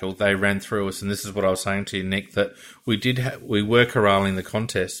a tackle. They ran through us, and this is what I was saying to you, Nick, that we were corralling the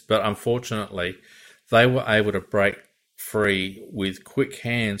contest, but unfortunately, they were able to break free with quick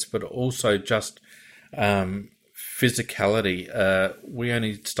hands, but also just physicality. We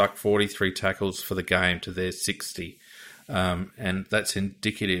only stuck 43 tackles for the game to their 60, and that's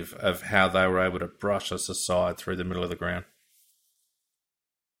indicative of how they were able to brush us aside through the middle of the ground.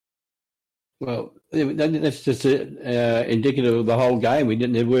 Well, that's just indicative of the whole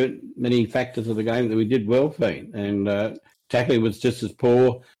game. There weren't many factors of the game that we did well, Fiend, and tackling was just as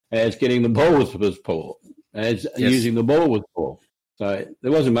poor as getting the ball was poor, as using the ball was poor. So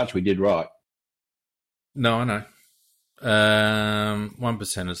there wasn't much we did right. No, I know.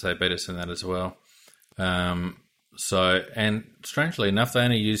 1%ers, they beat us in that as well. So, and strangely enough, they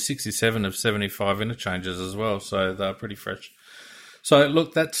only used 67 of 75 interchanges as well, so they're pretty fresh. So,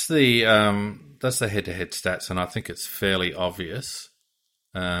 look, that's the head-to-head stats, and I think it's fairly obvious.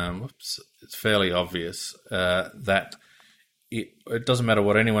 It's fairly obvious that it doesn't matter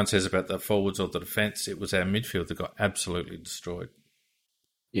what anyone says about the forwards or the defence. It was our midfield that got absolutely destroyed.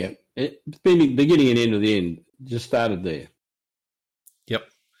 Yeah, it's been the beginning and end of the end. Just started there. Yep.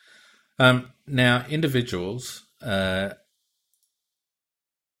 Now, individuals,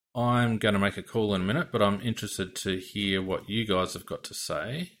 I'm going to make a call in a minute, but I'm interested to hear what you guys have got to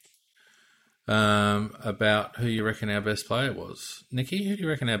say about who you reckon our best player was. Nikki, who do you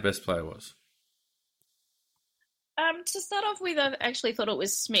reckon our best player was? To start off with, I actually thought it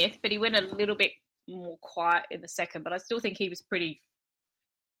was Smith, but he went a little bit more quiet in the second, but I still think he was pretty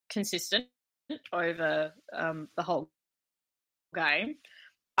consistent over the whole game.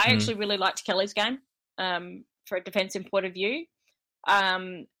 I actually really liked Kelly's game for a defensive point of view.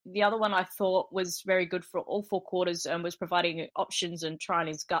 The other one I thought was very good for all 4 quarters and was providing options and trying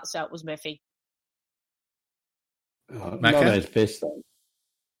his guts out was Murphy. Not as best though.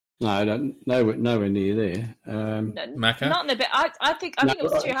 No, nowhere near there. Maka? Not in the best. I think it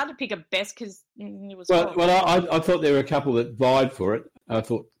was too hard to pick a best because it was. Well, I thought there were a couple that vied for it. I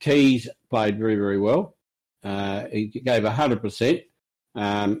thought Keys played very, very well. He gave 100%.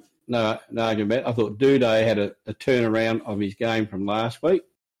 No argument. I thought Duday had a turnaround of his game from last week.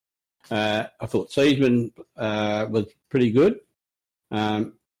 I thought Seaman was pretty good.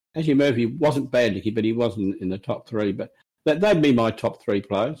 Actually, Murphy wasn't bad, Nicky, but he wasn't in the top 3. But they'd be my top 3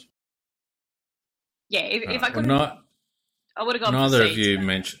 players. Yeah, if I could, I would have gone.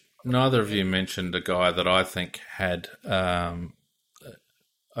 Neither of you mentioned a guy that I think had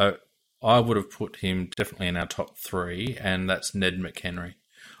I would have put him definitely in our top 3, and that's Ned McHenry.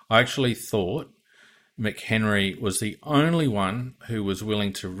 I actually thought McHenry was the only one who was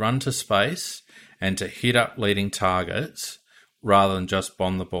willing to run to space and to hit up leading targets rather than just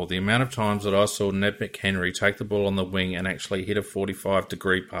bomb the ball. The amount of times that I saw Ned McHenry take the ball on the wing and actually hit a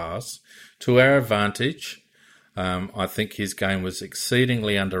 45-degree pass to our advantage, I think his game was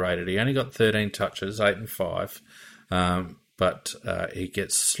exceedingly underrated. He only got 13 touches, 8 and 5, but he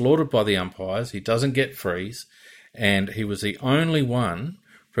gets slaughtered by the umpires. He doesn't get frees, and he was the only one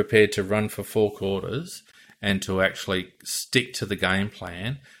prepared to run for 4 quarters and to actually stick to the game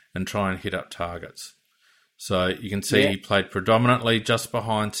plan and try and hit up targets. So you can see he played predominantly just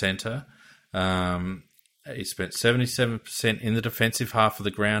behind centre. He spent 77% in the defensive half of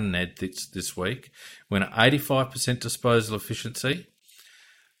the ground, Ned, this week. Went at 85% disposal efficiency,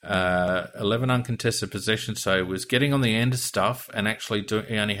 11 uncontested possessions, so he was getting on the end of stuff and actually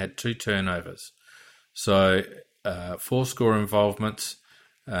he only had 2 turnovers. So 4 score involvements,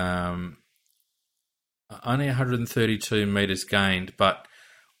 only 132 metres gained. But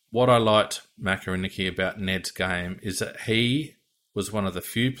what I liked, Macca and Nicky, about Ned's game is that he was one of the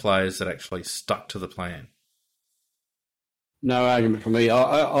few players that actually stuck to the plan. No argument for me.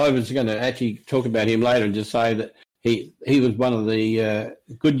 I was going to actually talk about him later and just say that he was one of the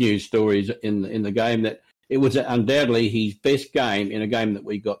good news stories in the game, that it was undoubtedly his best game in a game that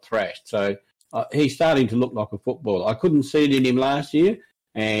we got thrashed. So he's starting to look like a footballer. I couldn't see it in him last year,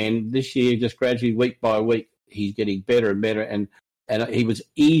 and this year, just gradually, week by week, he's getting better and better, and he was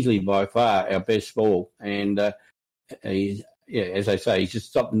easily by far our best ball. And as I say, he's just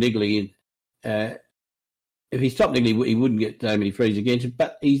stopped niggling. If he stopped niggling, he wouldn't get so many frees against him.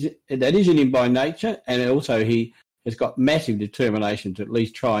 But that is in him by nature, and also he has got massive determination to at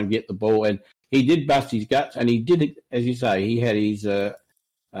least try and get the ball. And he did bust his guts, and he did it, as you say. He had his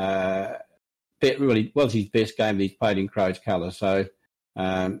really was his best game that he's played in Crows colours. So.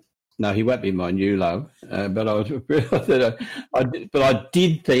 No, he won't be my new love, but I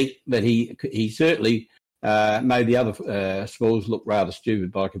did think that he certainly made the other Smalls look rather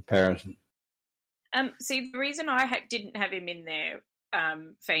stupid by comparison. See, the reason I didn't have him in there,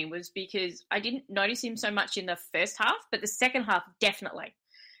 Fane, was because I didn't notice him so much in the first half, but the second half, definitely.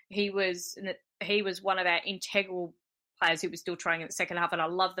 He was one of our integral players who was still trying in the second half, and I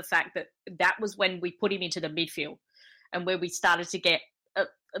love the fact that was when we put him into the midfield and where we started to get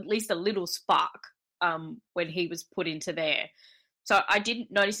at least a little spark when he was put into there. So I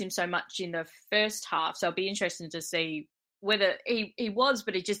didn't notice him so much in the first half. So it'll be interesting to see whether he was,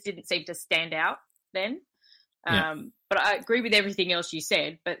 but he just didn't seem to stand out then. Yeah. But I agree with everything else you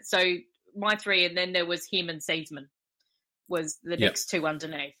said. But so my 3, and then there was him and Seedsman was the next 2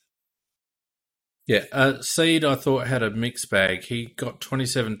 underneath. Yeah, Seed, I thought, had a mixed bag. He got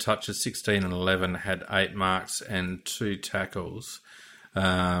 27 touches, 16 and 11, had 8 marks and 2 tackles.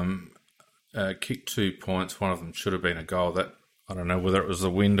 Kicked 2 points. One of them should have been a goal. That I don't know whether it was the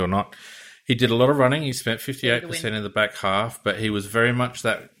wind or not. He did a lot of running. He spent 58% in the back half, but he was very much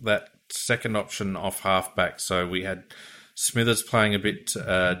that second option off half-back. So we had Smithers playing a bit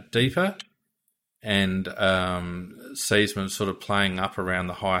deeper, and Seedsman sort of playing up around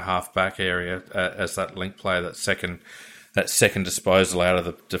the high half-back area as that link player, that second disposal out of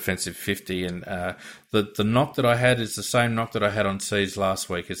the defensive 50. And the knock that I had is the same knock that I had on Seeds last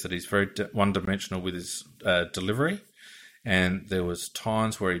week, is that he's very one-dimensional with his delivery. And there was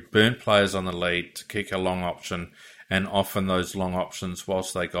times where he burnt players on the lead to kick a long option, and often those long options,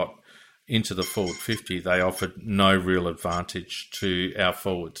 whilst they got into the forward 50, they offered no real advantage to our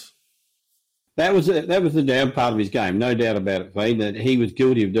forwards. That was the down part of his game, no doubt about it, Fane, that he was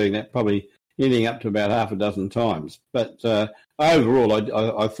guilty of doing that probably anything up to about half a dozen times. But overall,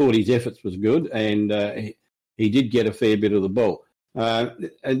 I thought his efforts was good, and he did get a fair bit of the ball.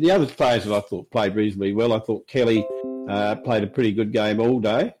 And the other players that I thought played reasonably well, I thought Kelly played a pretty good game all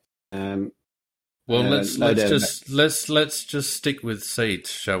day. Well, let's just stick with Seeds,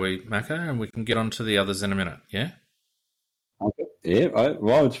 shall we, Macca? And we can get on to the others in a minute, yeah? Okay. Yeah,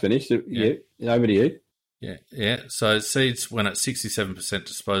 well, it's finished. Yeah, over to you. Yeah. So Seeds went at 67%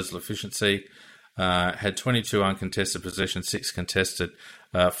 disposal efficiency, had 22 uncontested possessions, 6 contested,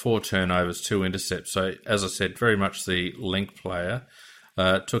 4 turnovers, 2 intercepts. So, as I said, very much the link player.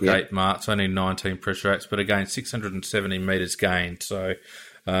 Took 8 marks, only 19 pressure acts, but again, 670 metres gained. So,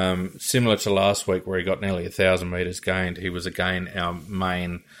 similar to last week where he got nearly 1,000 metres gained, he was again our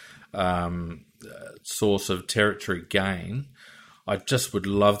main source of territory gain. I just would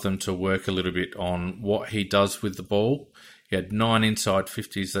love them to work a little bit on what he does with the ball. He had 9 inside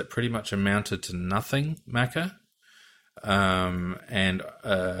 50s that pretty much amounted to nothing, Macca. And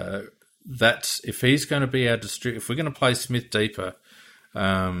that's if he's going to be our if we're going to play Smith deeper,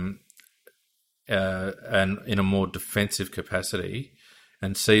 and in a more defensive capacity,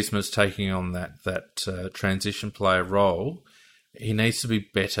 and Seisma's taking on that transition player role, he needs to be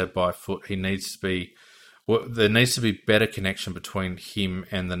better by foot. He needs to be. There needs to be better connection between him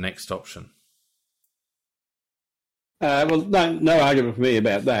and the next option. Well, no argument for me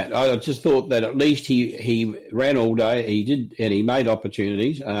about that. I just thought that at least he ran all day. He did, and he made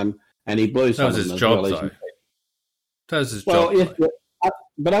opportunities, and he blew some of them as well. That was his job. Yes,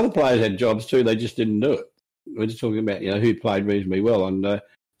 but other players had jobs too. They just didn't do it. We're just talking about who played reasonably well. And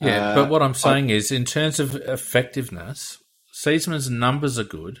but what I'm saying is, in terms of effectiveness, Seisman's numbers are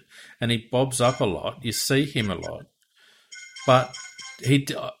good, and he bobs up a lot. You see him a lot, but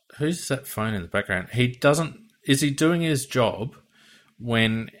who's that phone in the background? He doesn't. Is he doing his job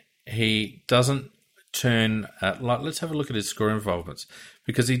when he doesn't turn? Let's have a look at his score involvements,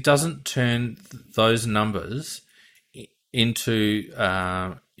 because he doesn't turn those numbers into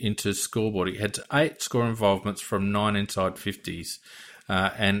scoreboard. He had 8 score involvements from 9 inside 50s,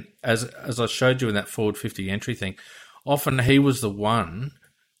 and as I showed you in that forward 50 entry thing, often he was the one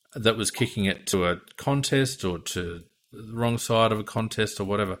that was kicking it to a contest or to the wrong side of a contest or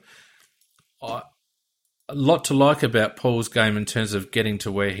whatever. A lot to like about Paul's game in terms of getting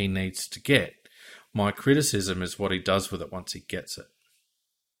to where he needs to get. My criticism is what he does with it once he gets it.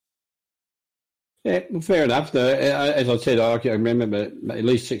 Yeah, well, fair enough. As I said, I can remember at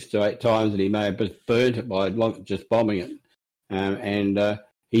least 6 to 8 times that he may have burnt it by just bombing it. And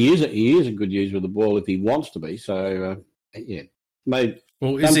he is a good user of the ball if he wants to be. So, yeah. Well,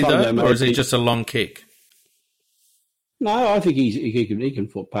 is he though, or is he just a long kick? No, I think he can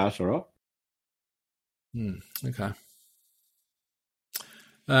foot pass all right. Okay.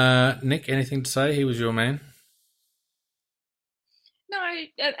 Nick, anything to say? He was your man. No,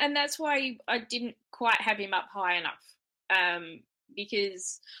 and that's why I didn't quite have him up high enough,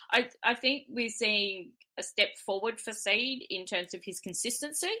 because I think we're seeing a step forward for Seed in terms of his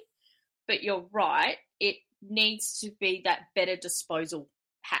consistency, but you're right, it needs to be that better disposal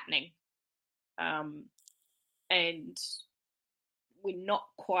happening, and we're not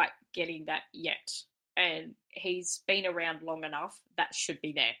quite getting that yet. And he's been around long enough, that should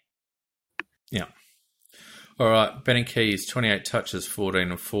be there. Yeah. All right, Ben Keys, 28 touches,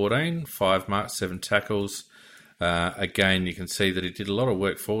 14 of 14, 5 marks, 7 tackles. Again, you can see that he did a lot of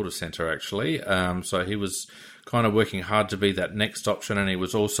work forward of centre, actually. So he was kind of working hard to be that next option, and he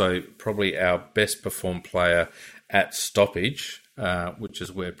was also probably our best performed player at stoppage, which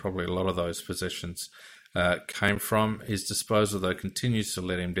is where probably a lot of those possessions came from. His disposal, though, continues to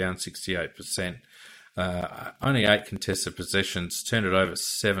let him down 68%. Only 8 contested possessions, turned it over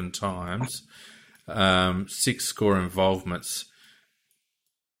 7 times, 6 score involvements,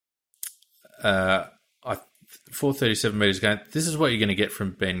 437 metres gained. This is what you're going to get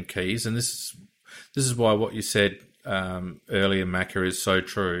from Ben Keys, and this is why what you said earlier, Macca, is so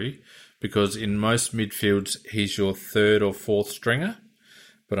true, because in most midfields he's your 3rd or 4th stringer,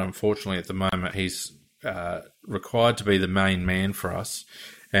 but unfortunately at the moment he's required to be the main man for us.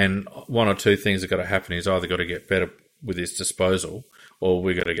 And one or two things have got to happen. He's either got to get better with his disposal, or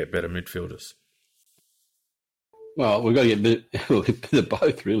we've got to get better midfielders. Well, we've got to get bit of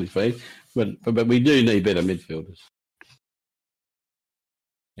both, really, Steve. But we do need better midfielders.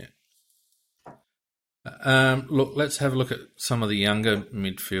 Yeah. Look, let's have a look at some of the younger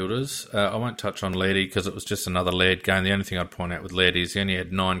midfielders. I won't touch on Lairdy because it was just another Laird game. The only thing I'd point out with Lairdy is he only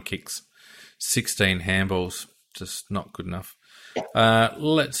had 9 kicks, 16 handballs. Just not good enough.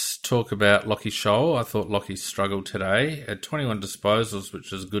 Let's talk about Lachie Sholl. I thought Lachie struggled today. Had 21 disposals,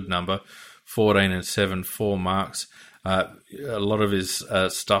 which is a good number. 14 and 7, 4 marks. A lot of his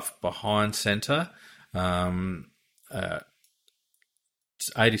stuff behind centre. 86%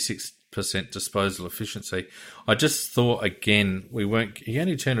 disposal efficiency. I just thought, again, he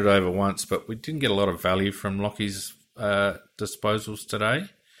only turned it over once, but we didn't get a lot of value from Lachie's disposals today.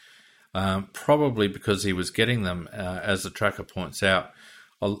 Probably because he was getting them, as the tracker points out,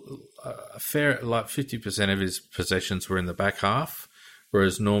 a fair, like 50% of his possessions were in the back half,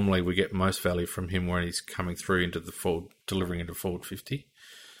 whereas normally we get most value from him when he's coming through into the forward, delivering into forward 50.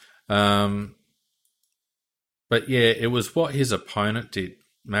 But yeah, it was what his opponent did,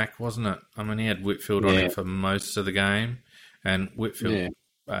 Mac, wasn't it? I mean, he had Whitfield on him for most of the game, and Whitfield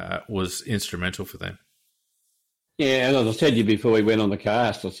was instrumental for them. Yeah, and as I said to you before we went on the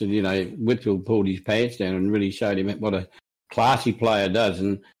cast, I said, Whitfield pulled his pants down and really showed him what a classy player does.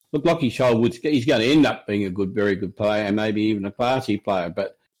 And look, Lachie Sholl, he's going to end up being a very good player, and maybe even a classy player.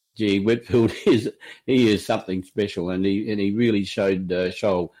 But gee, Whitfield is something special, and he really showed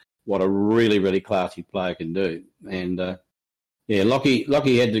Sholl what a really, really classy player can do. And,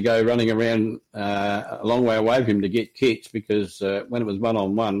 Lockie had to go running around a long way away from him to get kicks because when it was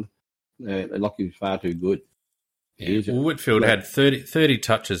one-on-one, Lockie was far too good. Yeah. Well, Whitfield had 30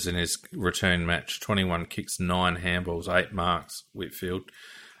 touches in his return match, 21 kicks, 9 handballs, 8 marks, Whitfield.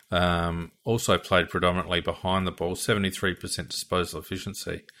 Also played predominantly behind the ball, 73% disposal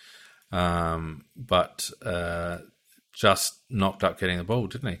efficiency. But just knocked up getting the ball,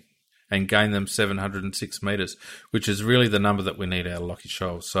 didn't he? And gained them 706 metres, which is really the number that we need out of Lachie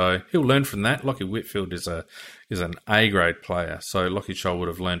Sholl. So he'll learn from that. Lachie Whitfield is an A-grade player, so Lachie Sholl would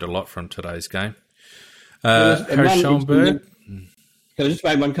have learned a lot from today's game. Harry Schoenberg. Can I just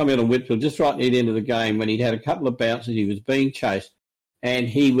make one comment on Whitfield? Just right near the end of the game, when he'd had a couple of bounces, he was being chased, and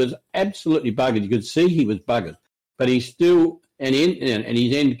he was absolutely buggered. You could see he was buggered, but he still, and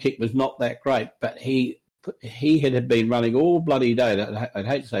his end kick was not that great, but he had been running all bloody day. I'd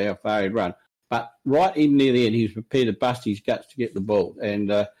hate to say how far he'd run, but right in near the end, he was prepared to bust his guts to get the ball.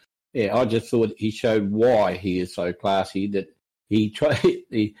 And, I just thought he showed why he is so classy, that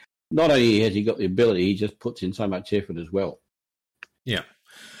not only has he got the ability, he just puts in so much effort as well. Yeah.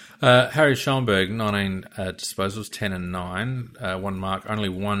 Harry Schoenberg, 19 disposals, 10 and 9, 1 mark, only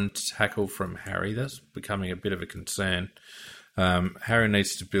 1 tackle from Harry. That's becoming a bit of a concern. Harry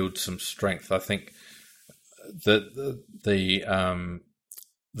needs to build some strength. I think the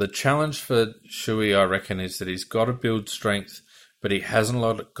challenge for Shuey, I reckon, is that he's got to build strength, but he hasn't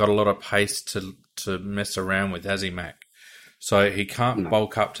got a lot of pace to mess around with, has he, Mac? So he can't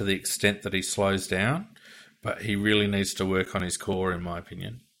bulk up to the extent that he slows down, but he really needs to work on his core, in my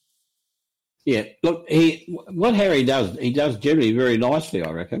opinion. Yeah, look, what Harry does, he does generally very nicely,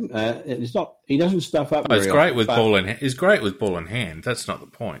 I reckon. He doesn't stuff up. He's great with ball in. He's great with ball in hand. That's not the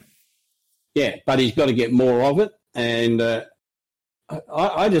point. Yeah, but he's got to get more of it, and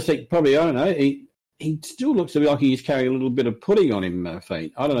I just think probably, I don't know, he still looks to me like he's carrying a little bit of pudding on him,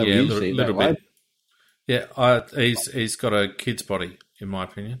 feet. I don't know if you see it that way. Yeah, he's got a kid's body, in my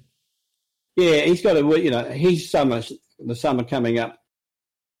opinion. Yeah, he's got the summer coming up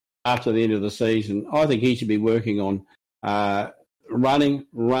after the end of the season. I think he should be working on running,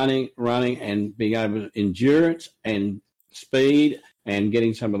 and being able to endurance and speed and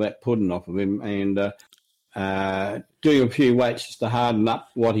getting some of that pudding off of him, and doing a few weights just to harden up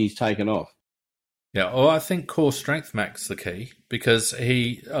what he's taken off. Yeah, well, I think core strength, Mac's the key, because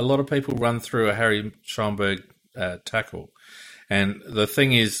a lot of people run through a Harry Schoenberg tackle. And the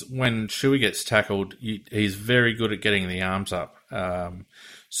thing is, when Shuey gets tackled, he's very good at getting the arms up. And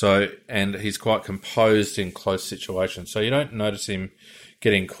he's quite composed in close situations. So you don't notice him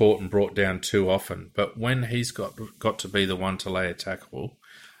getting caught and brought down too often. But when he's got to be the one to lay a tackle,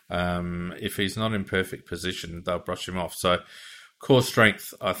 if he's not in perfect position, they'll brush him off. So core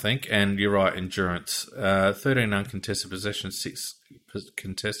strength, I think, and you're right, endurance. 13 uncontested possessions, 6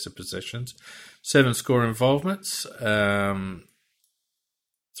 contested possessions, 7 score involvements,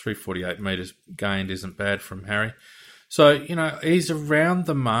 348 metres gained isn't bad from Harry. So, he's around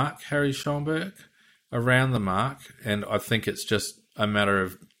the mark, Harry Schoenberg, around the mark, and I think it's just a matter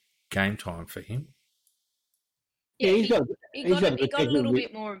of game time for him. Yeah, he got a little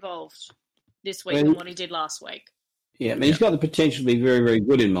bit more involved this week than what he did last week. Yeah, he's got the potential to be very, very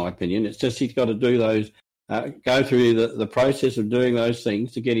good, in my opinion. It's just he's got to do those, go through the process of doing those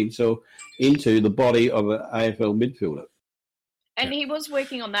things to get himself into the body of an AFL midfielder. And he was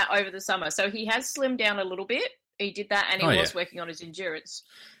working on that over the summer. So he has slimmed down a little bit. He did that, and he was working on his endurance.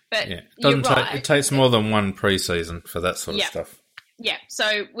 But it takes more than one pre-season for that sort of stuff. Yeah,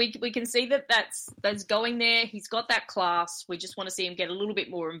 so we can see that's going there. He's got that class. We just want to see him get a little bit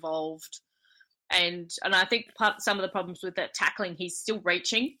more involved. And I think some of the problems with that tackling, he's still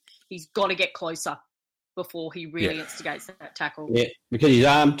reaching. He's got to get closer before he really instigates that tackle. Yeah, because he's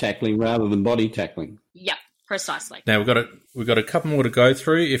arm tackling rather than body tackling. Yeah, precisely. Now we've got a couple more to go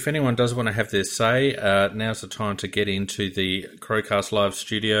through. If anyone does want to have their say, now's the time to get into the Crowcast Live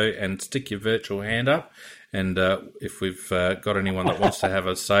studio and stick your virtual hand up. And if we've got anyone that wants to have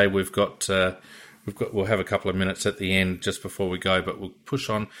a say, we'll have a couple of minutes at the end just before we go, but we'll push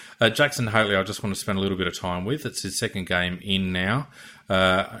on. Jackson Haley, I just want to spend a little bit of time with. It's his second game in now.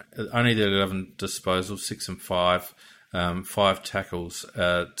 Only the 11 disposals, 6 and 5, 5 tackles.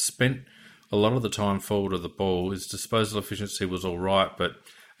 Spent a lot of the time forward of the ball. His disposal efficiency was all right, but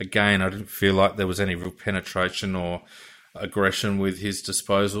again, I didn't feel like there was any real penetration or aggression with his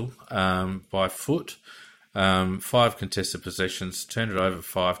disposal by foot. 5 contested possessions, turned it over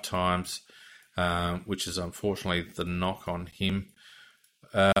 5 times. Which is unfortunately the knock on him.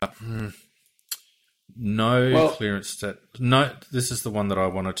 clearance stat. No, this is the one that I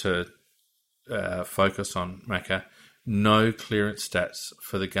wanted to focus on, Macca. No clearance stats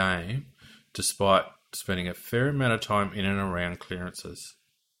for the game, despite spending a fair amount of time in and around clearances.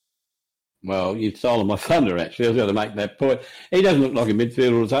 Well, you've stolen my thunder, actually. I was going to make that point. He doesn't look like a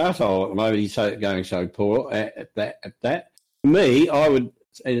midfielder's arsehole at the moment. He's going so poor at that. For me, I would,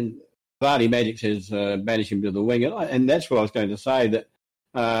 and Vardy Magic says banish him to the wing. And that's what I was going to say, that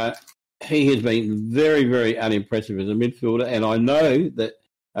he has been very, very unimpressive as a midfielder. And I know that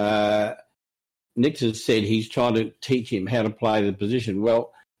Nix has said he's trying to teach him how to play the position.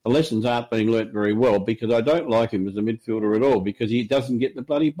 Well, the lessons aren't being learnt very well, because I don't like him as a midfielder at all, because he doesn't get the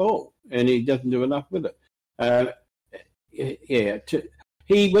bloody ball and he doesn't do enough with it. When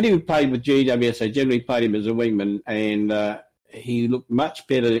he played with GWS, they generally played him as a wingman, and he looked much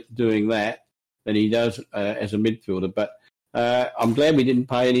better doing that than he does as a midfielder. But I'm glad we didn't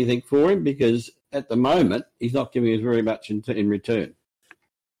pay anything for him, because at the moment he's not giving us very much in return.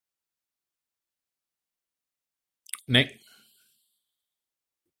 Nick?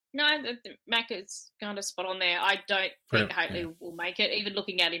 No, Mac is kind of spot on there. I don't think Haitley will make it. Even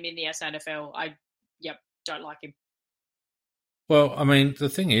looking at him in the SNFL, don't like him. Well, I mean, the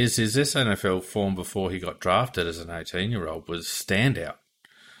thing is this SNFL form before he got drafted as an 18-year-old was standout.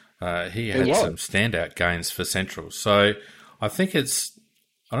 He had some standout gains for Central. So I don't think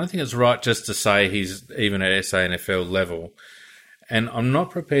it's right just to say he's even at SANFL level. And I'm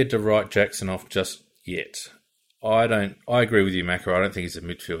not prepared to write Jackson off just yet. I agree with you, Macca. I don't think he's a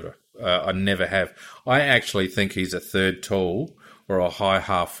midfielder. I never have. I actually think he's a third tall or a high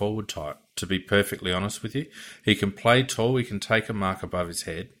half forward type, to be perfectly honest with you. He can play tall. He can take a mark above his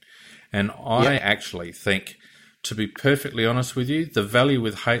head. And I actually think, to be perfectly honest with you, the value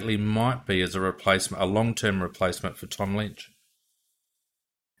with Haitley might be as a replacement, a long-term replacement for Tom Lynch.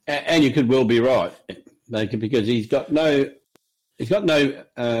 And you could well be right, because he's got no,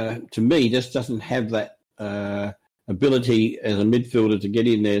 to me, just doesn't have that ability as a midfielder to get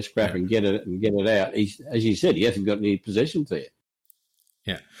in there, scrap and get it out. He's, as you said, he hasn't got any possessions there.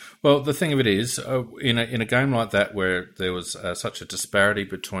 Yeah. Well, the thing of it is, in a game like that where there was such a disparity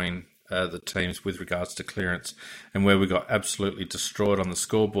between the teams with regards to clearance, and where we got absolutely destroyed on the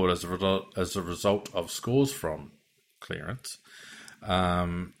scoreboard as a result of scores from clearance,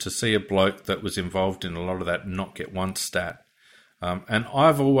 to see a bloke that was involved in a lot of that not get one stat. And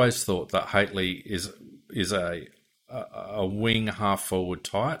I've always thought that Haitley is a wing half-forward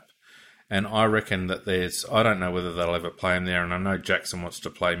type, and I reckon that I don't know whether they'll ever play him there, and I know Jackson wants to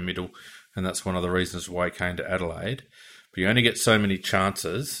play middle, and that's one of the reasons why he came to Adelaide. But you only get so many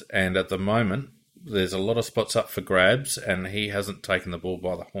chances, and at the moment, there's a lot of spots up for grabs, and he hasn't taken the ball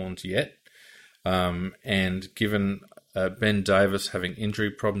by the horns yet. And given Ben Davis having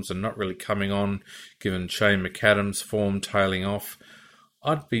injury problems and not really coming on, given Shane McAdams' form tailing off,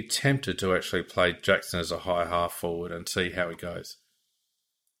 I'd be tempted to actually play Jackson as a high half forward and see how he goes.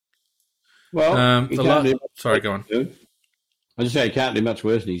 Well, sorry, go on. I just say he can't do much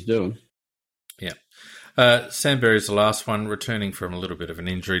worse than he's doing. Yeah. Sam Berry's the last one, returning from a little bit of an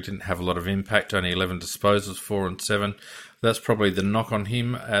injury. Didn't have a lot of impact, only 11 disposals, 4 and 7. That's probably the knock on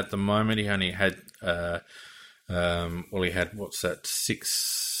him at the moment. He only had, he had, 6,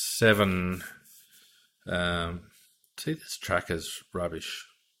 7... see, this tracker's rubbish.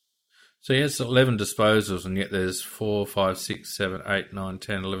 So he has 11 disposals, and yet there's 4, 5, 6, 7, 8, 9,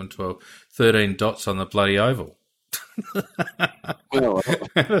 10, 11, 12, 13 dots on the bloody oval.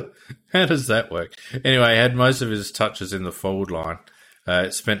 How does that work? Anyway, he had most of his touches in the forward line.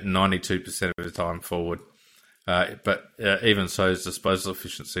 Spent 92% of his time forward. But even so, his disposal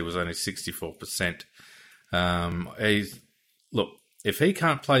efficiency was only 64%. Look, if he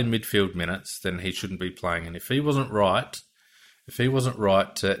can't play midfield minutes, then he shouldn't be playing. And if he wasn't right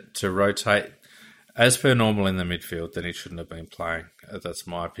to rotate as per normal in the midfield, then he shouldn't have been playing. That's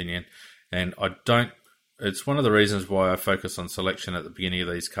my opinion. And it's one of the reasons why I focus on selection at the beginning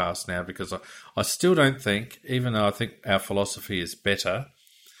of these casts now, because I still don't think, even though I think our philosophy is better,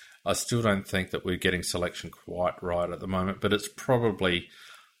 I still don't think that we're getting selection quite right at the moment. But it's probably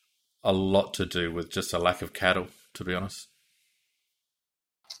a lot to do with just a lack of cattle, to be honest.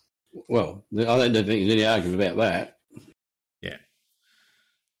 Well, I don't think there's any argument about that.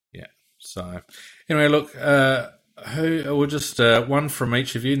 Yeah. So, anyway, look, we'll just one from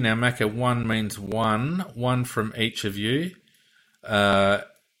each of you. Now, Macca, one means one from each of you. And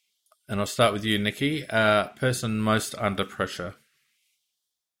I'll start with you, Nikki. Person most under pressure.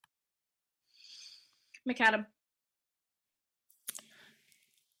 McAdam.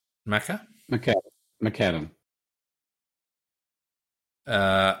 Macca? McAdam.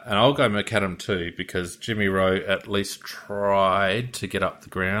 And I'll go McAdam too, because Jimmy Rowe at least tried to get up the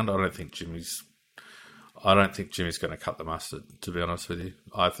ground. I don't think Jimmy's going to cut the mustard, to be honest with you.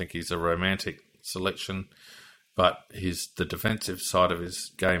 I think he's a romantic selection, but the defensive side of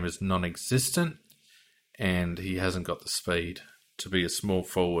his game is non-existent, and he hasn't got the speed to be a small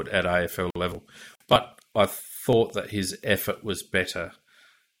forward at AFL level. But I thought that his effort was better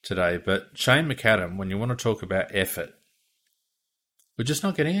today. But Shane McAdam, when you want to talk about effort, we're just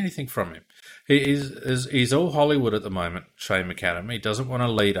not getting anything from him. He's all Hollywood at the moment, Shane McAdam. He doesn't want to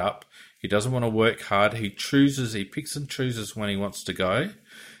lead up. He doesn't want to work hard. He picks and chooses when he wants to go.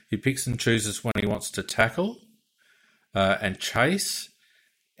 He picks and chooses when he wants to tackle and chase.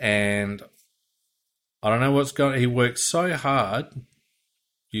 And I don't know what's going on. He works so hard,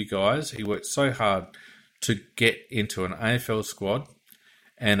 you guys. He works so hard to get into an AFL squad.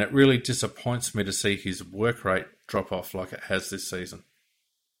 And it really disappoints me to see his work rate drop off like it has this season.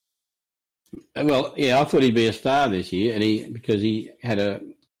 Well, yeah, I thought he'd be a star this year, and because he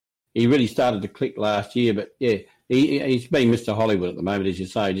really started to click last year. But yeah, he's being Mr. Hollywood at the moment, as you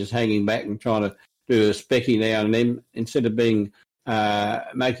say, just hanging back and trying to do a specky now and then instead of being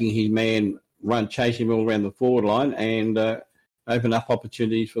making his man run, chase him all around the forward line and open up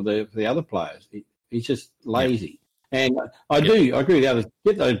opportunities for the other players. He's just lazy. And I agree with the others.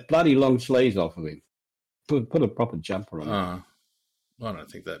 Get those bloody long sleeves off of him. Put a proper jumper on him. I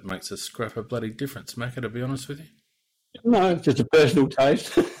don't think that makes a scrap of bloody difference, Macca, to be honest with you. No, it's just a personal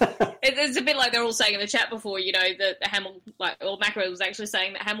taste. It's a bit like they're all saying in the chat before, you know, that Hamill, Macro was actually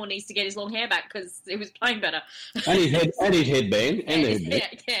saying that Hamill needs to get his long hair back because he was playing better. And his headband. Yeah,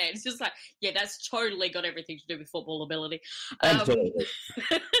 it's just like, yeah, that's totally got everything to do with football ability. Absolutely.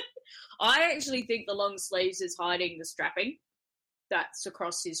 I actually think the long sleeves is hiding the strapping that's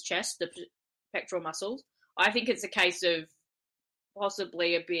across his chest, the pectoral muscles. I think it's a case of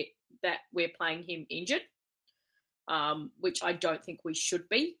possibly a bit that we're playing him injured, which I don't think we should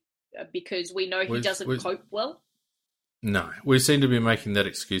be because we know he doesn't cope well. No, we seem to be making that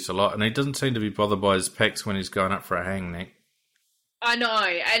excuse a lot, and he doesn't seem to be bothered by his pecs when he's going up for a hang, Nick. I know,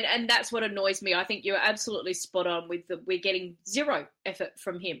 and that's what annoys me. I think you're absolutely spot on with we're getting zero effort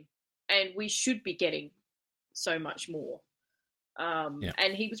from him, and we should be getting so much more.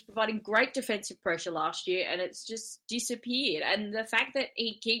 And he was providing great defensive pressure last year, and it's just disappeared. And the fact that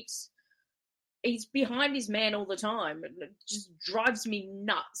he's behind his man all the time, it just drives me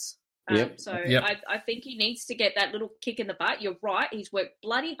nuts. I think he needs to get that little kick in the butt. You're right. He's worked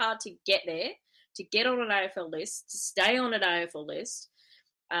bloody hard to get there, to get on an AFL list, to stay on an AFL list.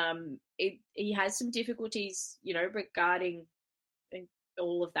 He has some difficulties, you know, regarding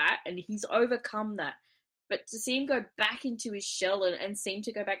all of that, and he's overcome that. But to see him go back into his shell and seem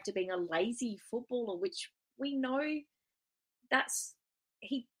to go back to being a lazy footballer, which we know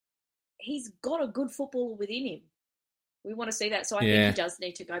he's got a good footballer within him. We want to see that. So I think he does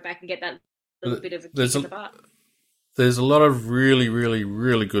need to go back and get that little bit of a kick in the butt. There's a lot of really, really,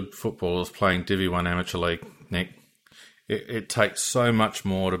 really good footballers playing Divi 1 Amateur League, Nick. It takes so much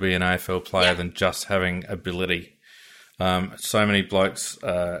more to be an AFL player than just having ability. So many blokes,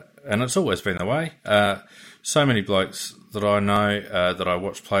 and it's always been the way, so many blokes that I know, that I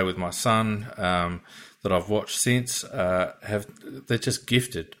watch play with my son, that I've watched since, they're just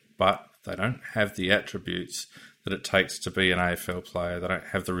gifted, but they don't have the attributes that it takes to be an AFL player. They don't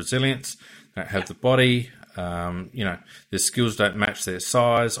have the resilience, they don't have the body, their skills don't match their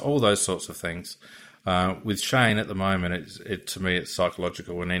size, all those sorts of things. With Shane at the moment, to me, it's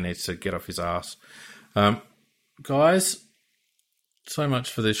psychological and he needs to get off his ass. Guys, so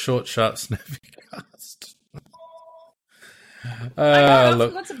much for this short, sharp, snappy cast. I've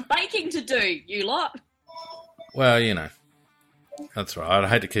got some baking to do, you lot. Well, you know, that's right. I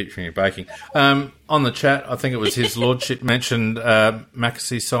hate to keep you from your baking. On the chat, I think it was his lordship mentioned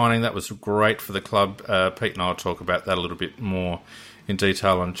Mackesy signing. That was great for the club. Pete and I will talk about that a little bit more in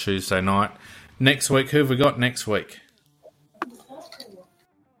detail on Tuesday night. Next week, who have we got next week?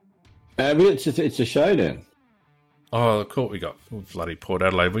 It's a showdown. Oh, the court we got. Bloody Port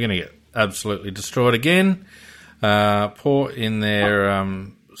Adelaide. We're going to get absolutely destroyed again. Port in their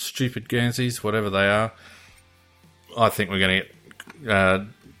stupid Guernseys, whatever they are. I think we're going to get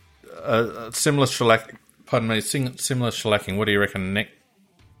a similar shellacking. Pardon me, similar shellacking. What do you reckon, Nick?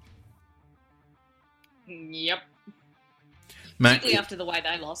 Yep. Matt, particularly after the way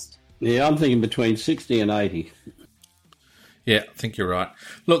they lost. Yeah, I'm thinking between 60 and 80. Yeah, I think you're right.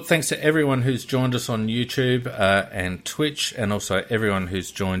 Look, thanks to everyone who's joined us on YouTube and Twitch, and also everyone who's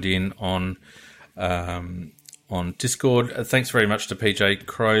joined in on Discord. Thanks very much to PJ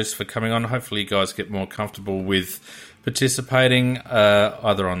Crows for coming on. Hopefully you guys get more comfortable with participating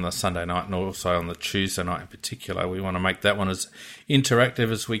either on the Sunday night and also on the Tuesday night in particular. We want to make that one as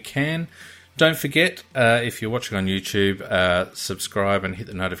interactive as we can. Don't forget, if you're watching on YouTube, subscribe and hit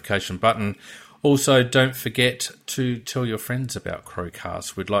the notification button. Also, don't forget to tell your friends about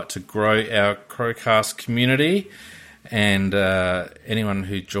Crowcast. We'd like to grow our Crowcast community, and anyone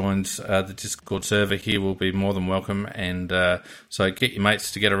who joins the Discord server here will be more than welcome. And so get your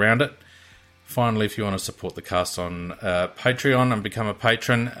mates to get around it. Finally, if you want to support the cast on Patreon and become a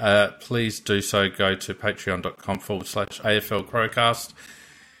patron, please do so. Go to patreon.com/AFL Crowcast.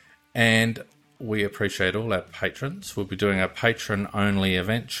 And we appreciate all our patrons. We'll be doing a patron-only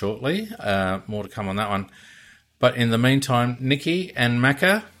event shortly. More to come on that one. But in the meantime, Nikki and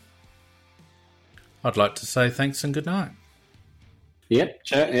Macca, I'd like to say thanks and good night. Yep.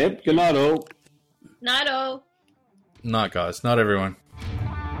 Good night, all. Night all. Night, guys. Night, everyone.